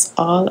number that is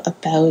all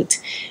about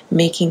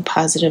making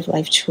positive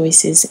life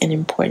choices and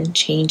important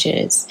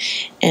changes,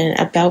 and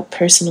about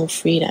personal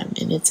freedom.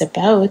 And it's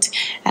about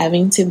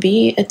having to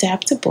be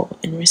adaptable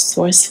and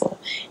resourceful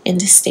and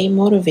to stay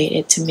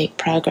motivated to make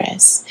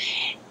progress.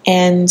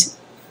 And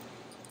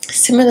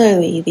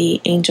similarly,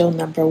 the angel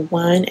number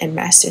 1 and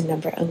master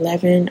number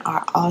 11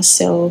 are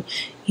also,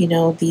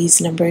 these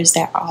numbers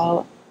that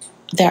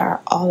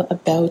are all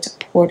about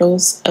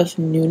portals of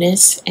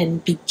newness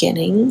and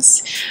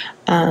beginnings,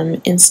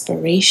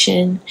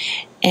 inspiration,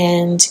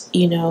 and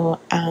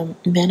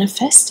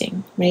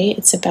manifesting, right?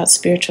 It's about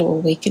spiritual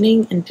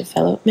awakening and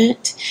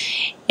development,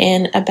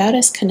 and about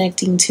us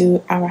connecting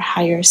to our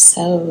higher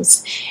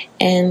selves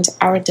and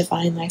our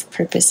divine life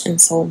purpose and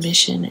soul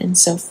mission. And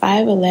so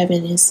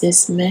 511 is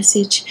this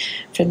message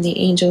from the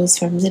angels,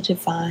 from the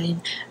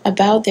divine,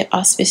 about the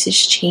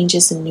auspicious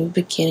changes and new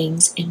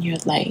beginnings in your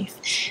life.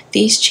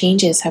 These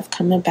changes have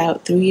come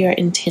about through your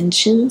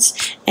intentions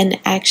and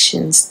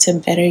actions to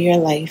better your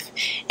life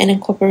and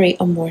incorporate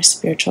a more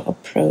spiritual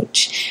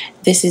approach.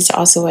 This is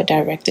also a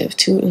directive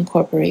to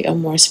incorporate a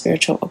more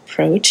spiritual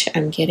approach,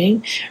 I'm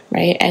getting,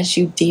 right, as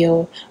you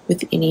deal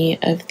with any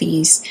of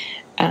these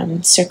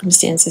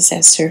circumstances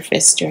that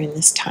surface during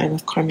this time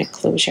of karmic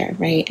closure,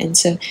 right? And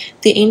so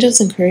the angels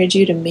encourage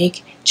you to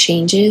make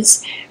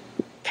changes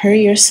per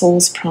your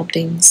soul's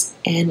promptings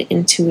and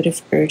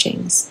intuitive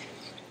urgings.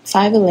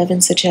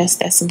 511 suggests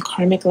that some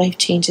karmic life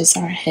changes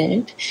are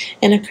ahead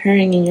and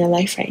occurring in your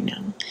life right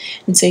now.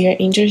 And so your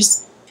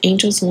angels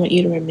want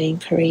you to remain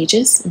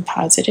courageous and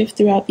positive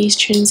throughout these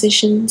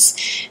transitions.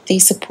 They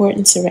support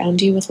and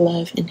surround you with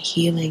love and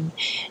healing.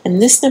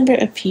 And this number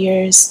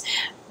appears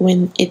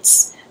when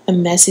it's a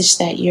message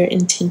that your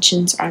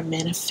intentions are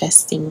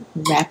manifesting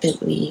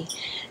rapidly,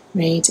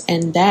 right?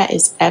 And that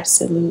is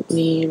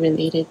absolutely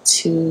related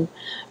to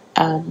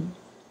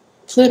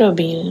Pluto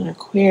being in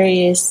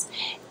Aquarius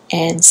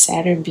and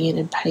Saturn being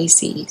in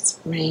Pisces,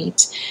 right?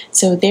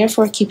 So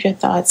therefore, keep your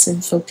thoughts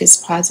and focus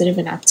positive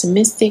and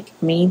optimistic.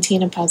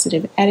 Maintain a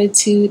positive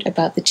attitude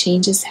about the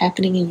changes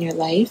happening in your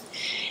life.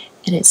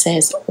 And it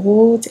says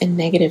old and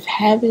negative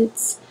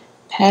habits,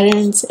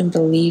 patterns, and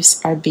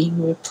beliefs are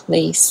being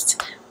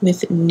replaced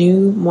with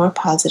new, more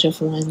positive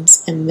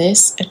ones. And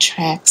this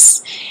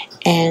attracts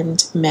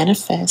and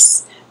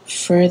manifests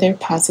further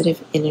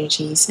positive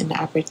energies and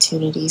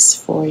opportunities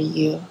for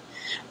you.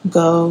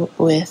 Go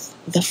with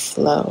the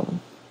flow.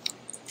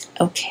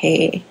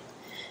 Okay,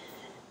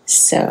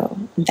 so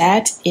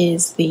that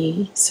is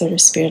the sort of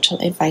spiritual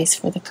advice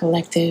for the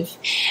collective,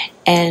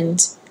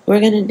 and we're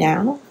going to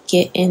now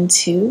get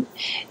into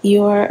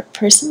your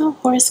personal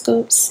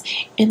horoscopes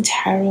and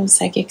tarot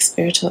psychic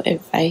spiritual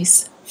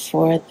advice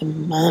for the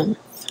month.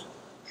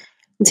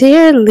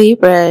 Dear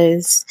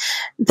Libras,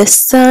 the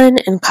sun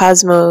and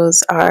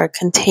cosmos are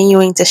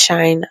continuing to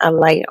shine a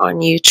light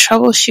on you,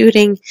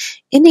 troubleshooting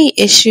any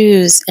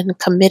issues in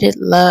committed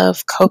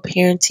love,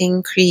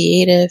 co-parenting,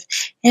 creative,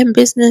 and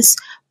business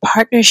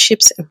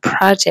partnerships and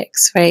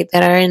projects, right,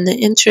 that are in the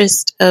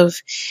interest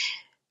of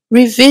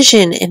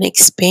revision and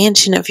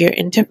expansion of your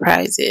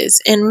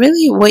enterprises and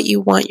really what you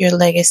want your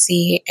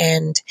legacy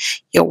and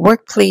your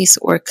workplace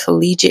or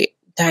collegiate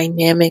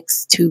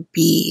dynamics to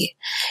be.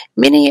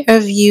 Many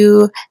of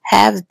you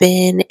have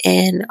been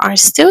and are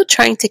still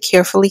trying to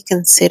carefully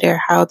consider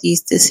how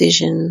these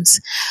decisions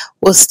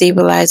will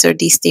stabilize or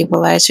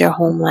destabilize your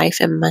home life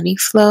and money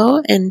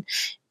flow. And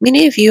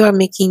many of you are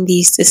making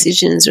these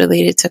decisions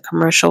related to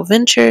commercial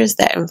ventures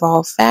that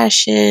involve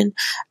fashion,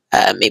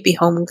 maybe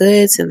home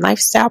goods and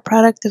lifestyle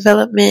product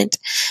development,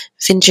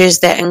 ventures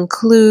that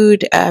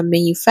include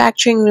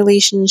manufacturing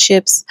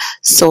relationships,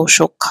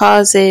 social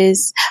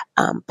causes,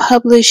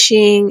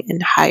 publishing,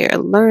 and higher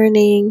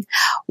learning.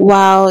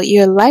 While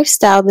your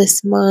lifestyle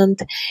this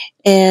month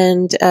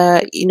and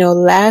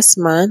last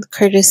month,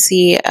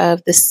 courtesy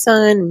of the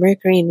Sun,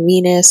 Mercury, and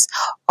Venus,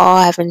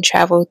 all having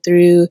traveled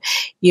through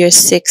your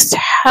sixth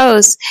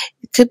house,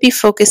 it could be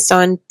focused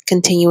on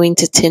continuing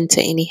to tend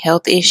to any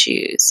health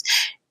issues.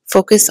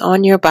 Focus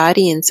on your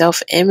body and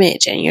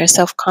self-image and your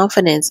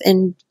self-confidence,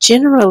 and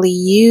generally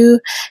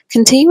you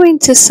continuing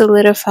to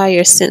solidify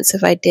your sense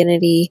of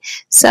identity,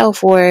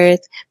 self-worth,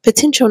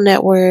 potential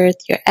net worth,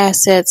 your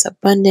assets,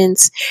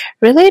 abundance,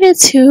 related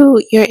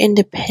to your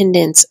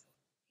independence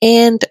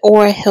and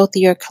or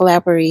healthier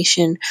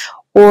collaboration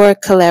or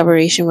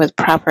collaboration with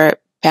proper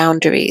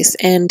boundaries.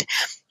 And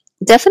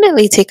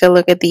definitely take a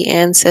look at the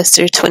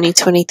Ancestor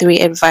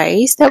 2023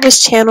 advice that was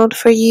channeled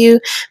for you,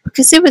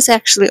 because it was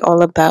actually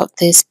all about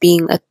this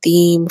being a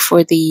theme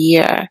for the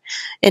year.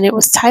 And it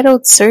was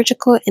titled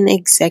Surgical and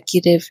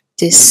Executive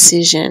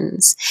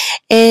Decisions.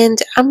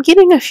 And I'm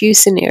getting a few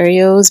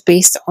scenarios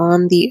based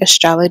on the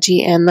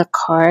astrology and the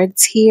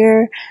cards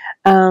here.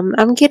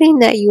 I'm getting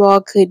that you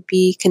all could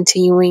be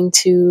continuing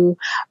to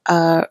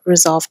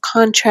resolve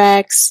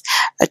contracts,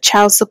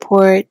 child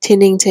support,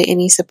 tending to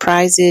any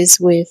surprises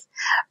with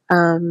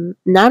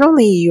not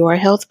only your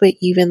health, but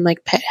even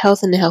like pet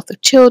health and the health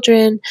of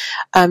children,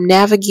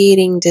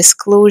 navigating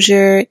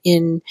disclosure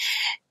in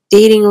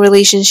dating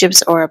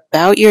relationships or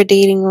about your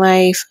dating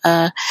life,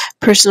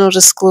 personal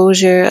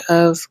disclosure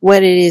of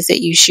what it is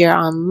that you share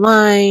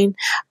online,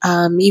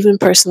 even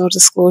personal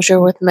disclosure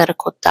with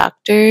medical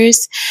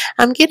doctors.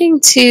 I'm getting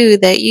to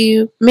that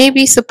you may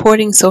be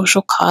supporting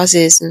social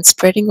causes and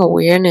spreading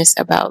awareness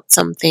about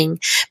something,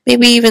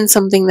 maybe even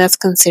something that's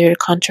considered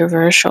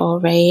controversial,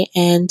 right?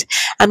 And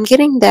I'm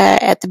getting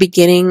that at the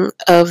beginning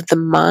of the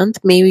month,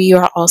 maybe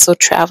you're also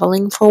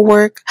traveling for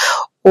work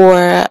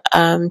or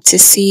to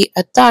see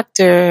a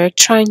doctor,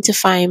 trying to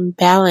find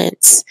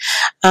balance.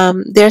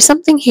 There's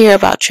something here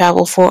about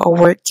travel for a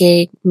work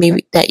gig,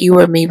 maybe that you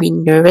were maybe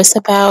nervous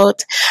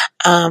about,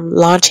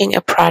 launching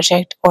a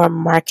project or a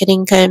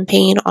marketing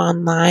campaign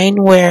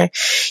online where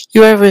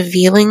you are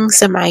revealing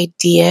some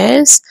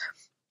ideas,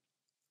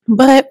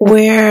 but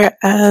where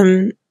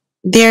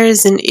there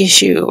is an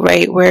issue,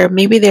 right? Where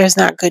maybe there's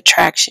not good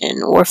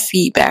traction or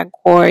feedback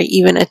or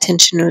even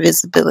attention or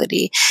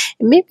visibility.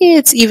 And maybe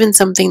it's even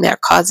something that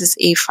causes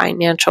a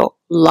financial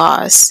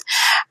loss.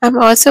 I'm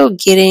also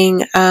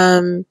getting,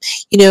 an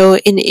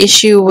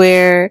issue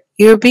where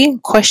you're being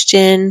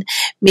questioned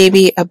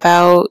maybe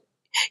about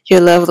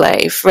your love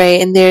life,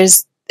 right? And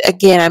there's,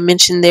 again, I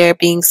mentioned there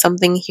being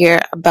something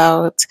here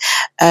about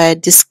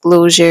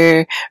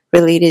disclosure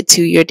related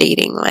to your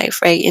dating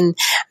life, right? And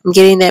I'm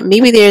getting that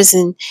maybe there's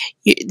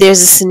a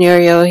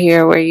scenario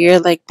here where you're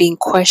like being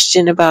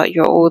questioned about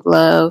your old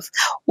love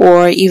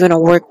or even a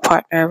work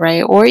partner,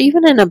 right? Or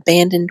even an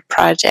abandoned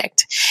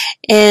project.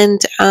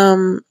 And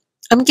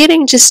I'm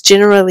getting just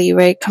generally,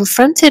 right,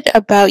 confronted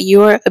about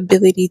your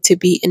ability to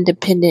be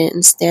independent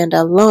and stand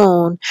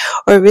alone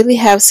or really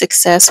have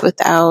success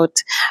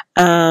without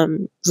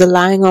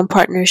relying on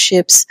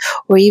partnerships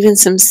or even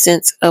some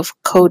sense of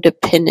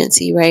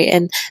codependency, right?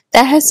 And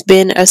that has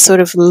been a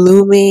sort of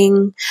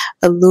looming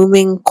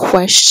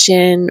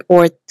question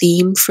or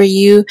theme for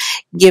you,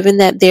 given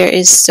that there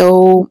is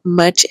so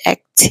much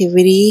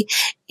activity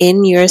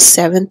in your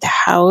seventh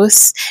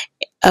house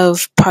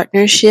of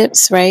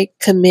partnerships, right?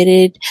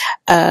 Committed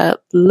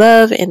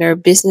love and or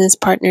business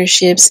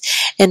partnerships,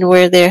 and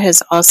where there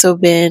has also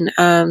been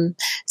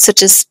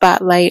such a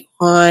spotlight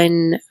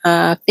on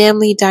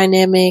family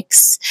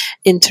dynamics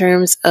in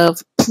terms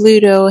of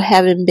Pluto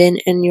having been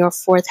in your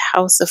fourth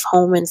house of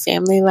home and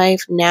family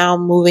life, now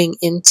moving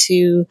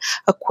into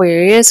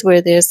Aquarius,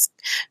 where there's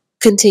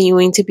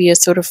continuing to be a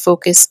sort of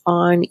focus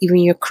on even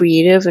your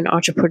creative and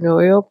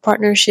entrepreneurial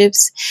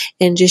partnerships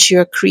and just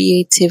your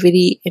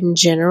creativity in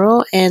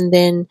general. And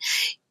then,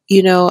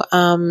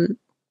 and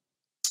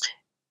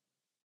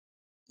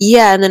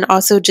then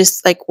also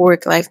just like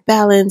work-life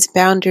balance,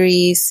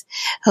 boundaries,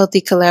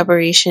 healthy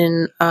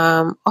collaboration,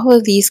 all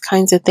of these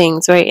kinds of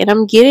things, right? And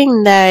I'm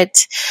getting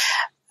that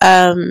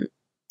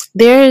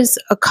there's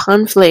a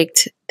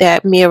conflict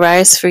that may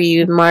arise for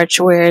you in March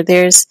where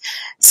there's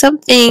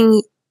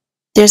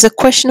a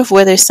question of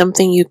whether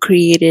something you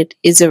created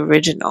is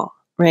original,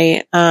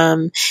 right?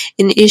 An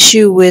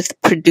issue with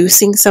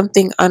producing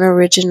something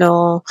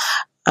unoriginal,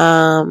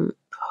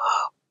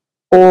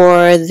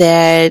 or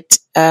that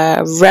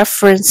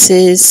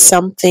references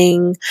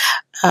something,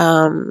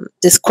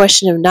 this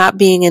question of not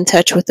being in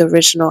touch with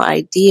original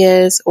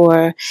ideas,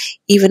 or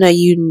even a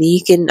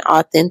unique and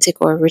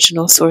authentic or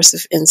original source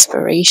of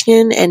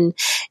inspiration, and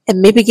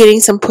maybe getting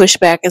some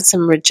pushback and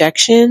some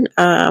rejection,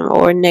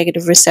 or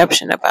negative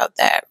reception about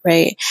that,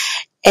 right?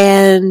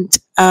 And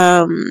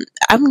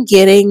I'm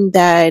getting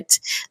that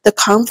the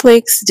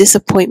conflicts,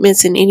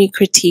 disappointments, and any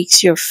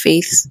critiques you're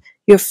faced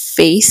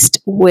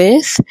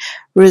with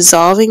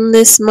resolving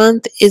this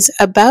month is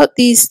about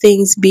these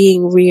things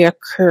being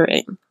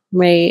reoccurring,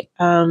 right?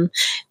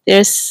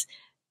 That's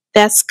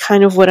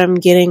kind of what I'm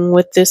getting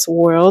with this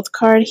World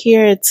card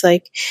here. It's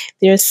like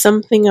there's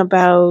something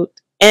about,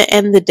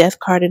 and the Death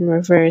card in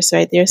reverse,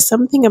 right? There's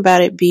something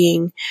about it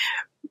being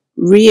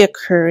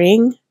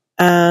reoccurring,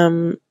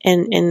 and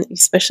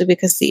especially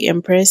because the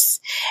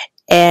Empress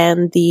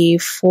and the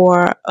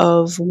Four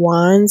of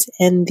Wands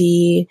and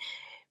the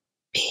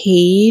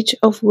Page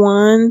of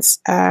Wands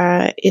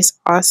is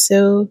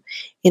also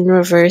in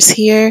reverse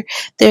here.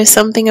 There's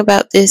something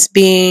about this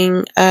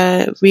being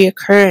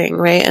reoccurring,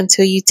 right?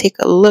 Until you take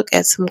a look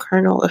at some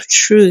kernel of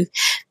truth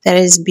that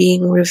is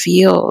being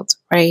revealed,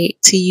 right,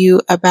 to you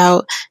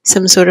about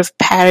some sort of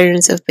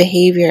patterns of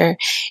behavior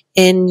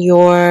in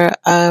your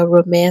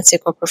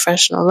romantic or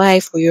professional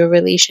life, or your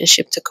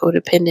relationship to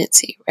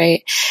codependency,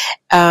 right?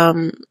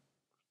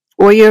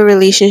 Or your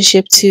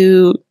relationship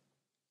to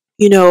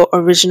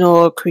original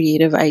or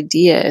creative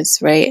ideas,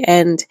 right?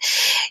 And,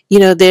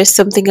 there's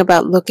something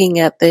about looking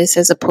at this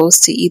as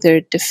opposed to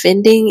either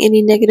defending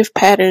any negative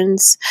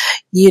patterns,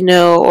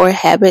 or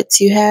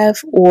habits you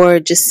have, or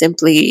just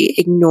simply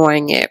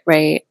ignoring it,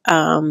 right?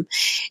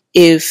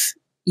 If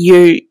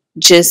you're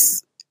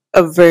just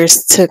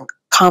averse to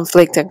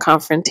conflict and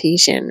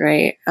confrontation,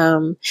 right?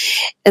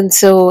 And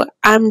so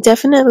I'm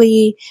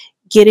definitely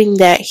getting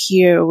that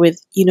here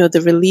with,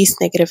 the release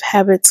negative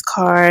habits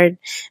card,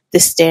 the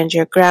stand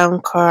your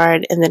ground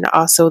card, and then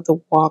also the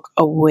walk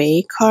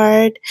away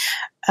card.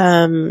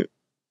 I'm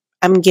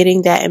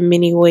getting that in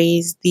many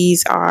ways.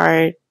 These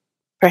are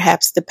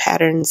perhaps the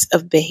patterns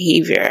of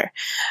behavior.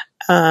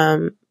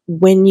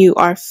 When you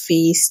are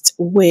faced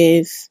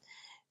with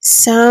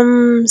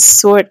some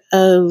sort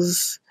of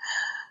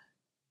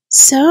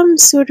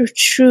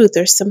truth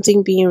or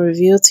something being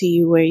revealed to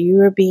you, where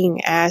you are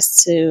being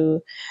asked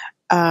to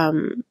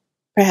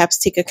perhaps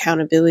take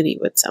accountability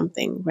with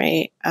something,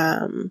 right?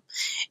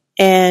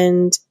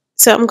 And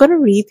so I'm going to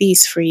read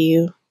these for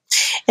you.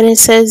 And it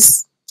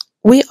says,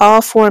 we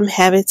all form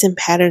habits and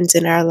patterns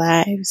in our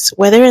lives,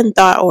 whether in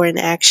thought or in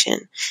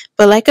action.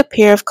 But like a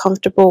pair of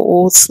comfortable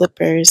old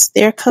slippers,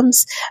 there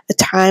comes a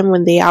time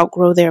when they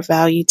outgrow their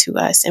value to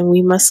us, and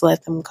we must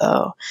let them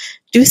go.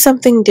 Do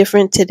something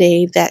different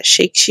today that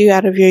shakes you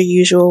out of your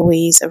usual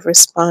ways of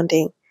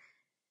responding,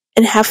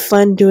 and have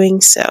fun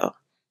doing so.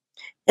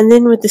 And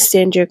then with the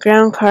Stand Your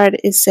Ground card,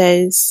 it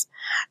says,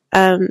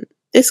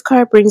 this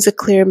card brings a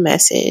clear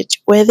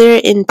message, whether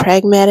in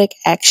pragmatic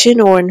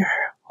action or in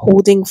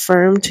holding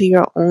firm to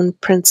your own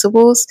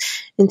principles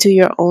and to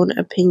your own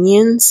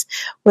opinions.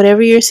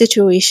 Whatever your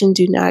situation,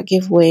 do not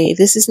give way.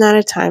 This is not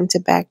a time to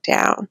back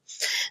down.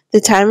 The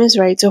time is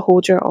right to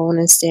hold your own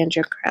and stand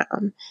your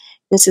ground.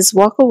 It says,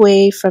 walk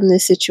away from the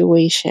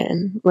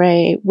situation,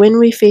 right? When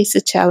we face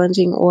a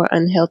challenging or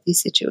unhealthy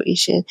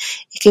situation,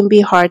 it can be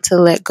hard to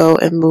let go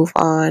and move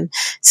on.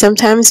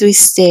 Sometimes we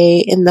stay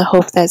in the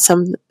hope that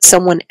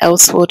someone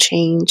else will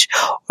change,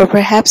 or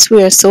perhaps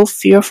we are so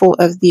fearful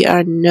of the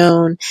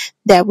unknown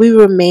that we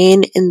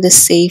remain in the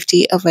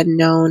safety of a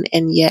known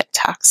and yet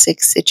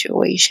toxic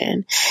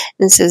situation.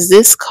 And it says,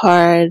 this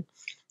card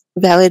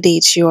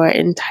validates your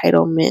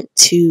entitlement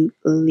to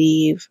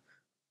leave.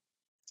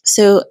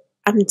 So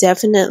I'm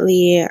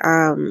definitely,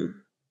 I'm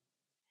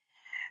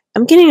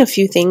getting a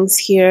few things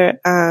here,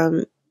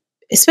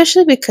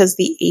 especially because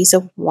the Ace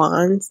of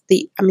Wands,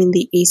 the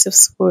Ace of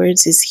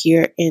Swords is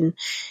here in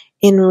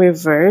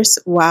reverse,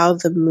 while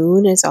the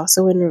Moon is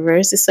also in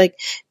reverse. It's like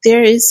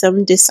there is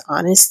some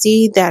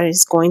dishonesty that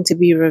is going to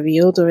be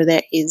revealed, or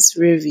that is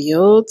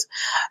revealed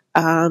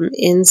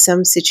in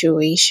some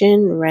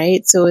situation,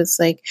 right? So it's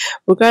like,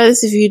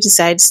 regardless if you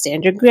decide to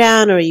stand your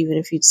ground, or even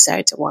if you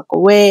decide to walk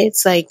away,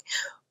 it's like,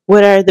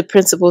 what are the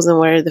principles and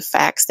what are the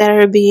facts that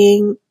are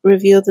being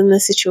revealed in the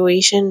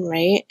situation,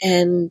 right?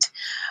 And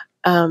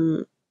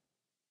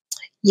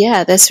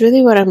yeah, that's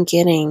really what I'm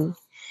getting.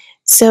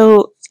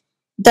 So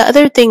the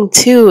other thing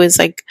too is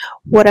like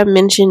what I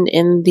mentioned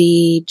in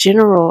the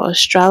general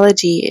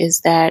astrology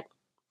is that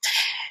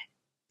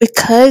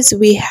because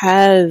we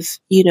have,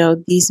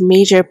 these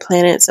major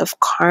planets of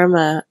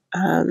karma,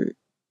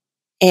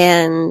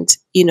 and,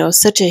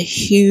 such a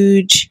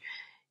huge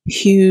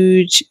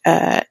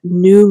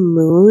new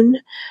moon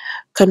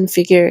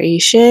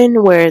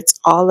configuration where it's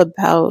all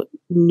about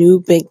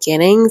new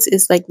beginnings,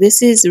 is like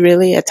this is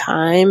really a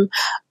time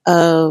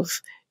of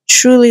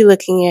truly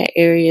looking at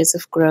areas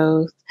of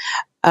growth,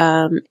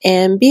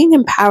 and being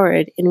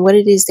empowered in what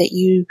it is that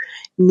you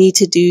need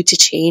to do to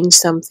change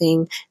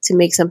something, to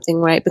make something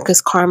right,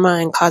 because karma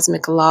and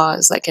cosmic law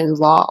is like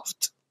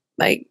involved.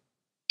 Like,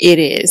 it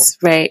is,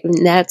 right?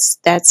 And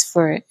that's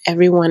for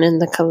everyone in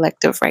the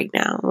collective right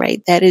now,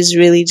 right? That is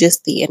really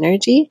just the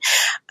energy.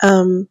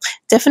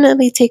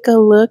 Definitely take a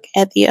look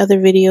at the other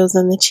videos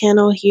on the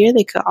channel here.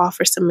 They could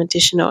offer some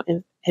additional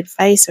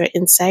advice or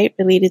insight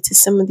related to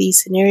some of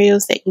these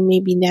scenarios that you may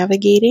be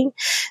navigating.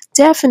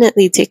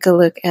 Definitely take a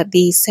look at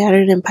the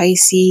Saturn in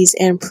Pisces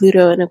and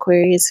Pluto in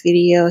Aquarius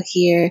video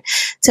here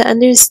to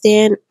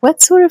understand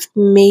what sort of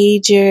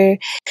major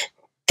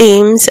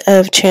themes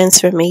of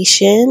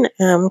transformation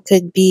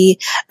could be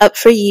up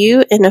for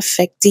you and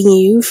affecting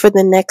you for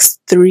the next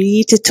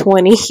 3 to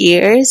 20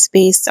 years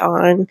based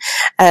on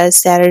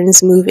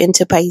Saturn's move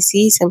into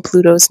Pisces and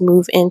Pluto's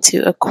move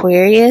into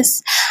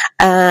Aquarius.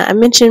 I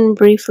mentioned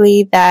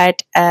briefly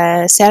that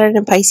Saturn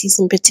and Pisces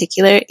in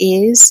particular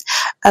is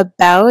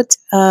about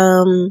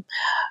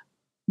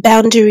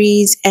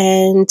boundaries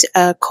and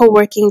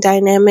co-working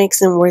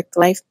dynamics and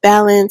work-life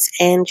balance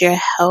and your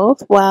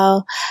health,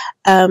 while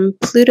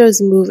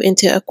Pluto's move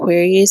into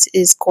Aquarius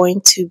is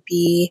going to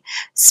be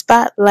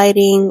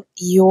spotlighting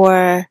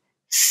your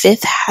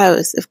fifth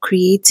house of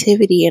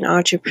creativity and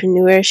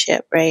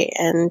entrepreneurship, right?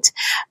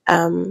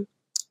 And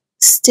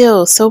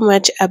still so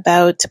much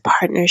about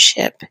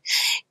partnership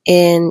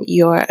in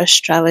your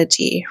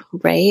astrology,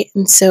 right?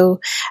 And so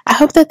I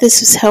hope that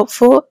this was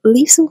helpful.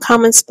 Leave some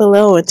comments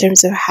below in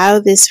terms of how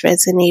this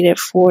resonated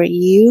for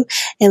you,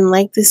 and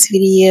like this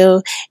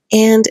video,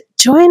 and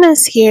join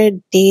us here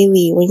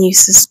daily when you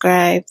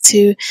subscribe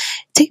to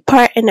take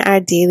part in our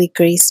daily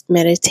grace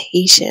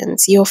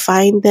meditations. You'll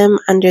find them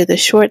under the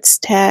shorts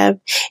tab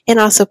and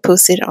also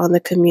posted on the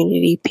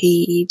community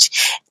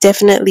page.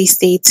 Definitely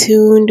stay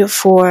tuned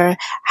for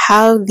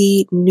how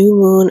the new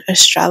moon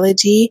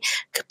astrology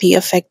could be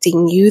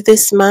affecting you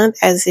this month,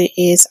 as it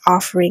is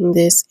offering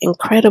this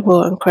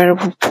incredible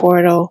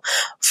portal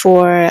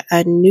for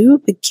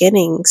new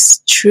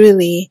beginnings,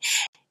 truly.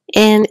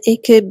 And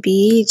it could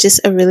be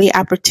just a really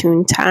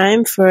opportune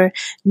time for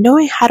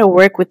knowing how to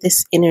work with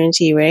this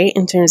energy, right?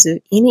 In terms of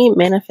any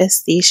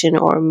manifestation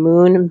or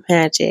moon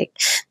magic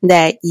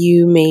that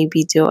you may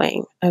be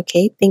doing.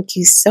 Okay, thank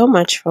you so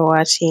much for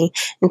watching,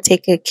 and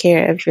take good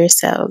care of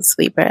yourselves,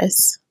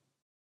 Libras.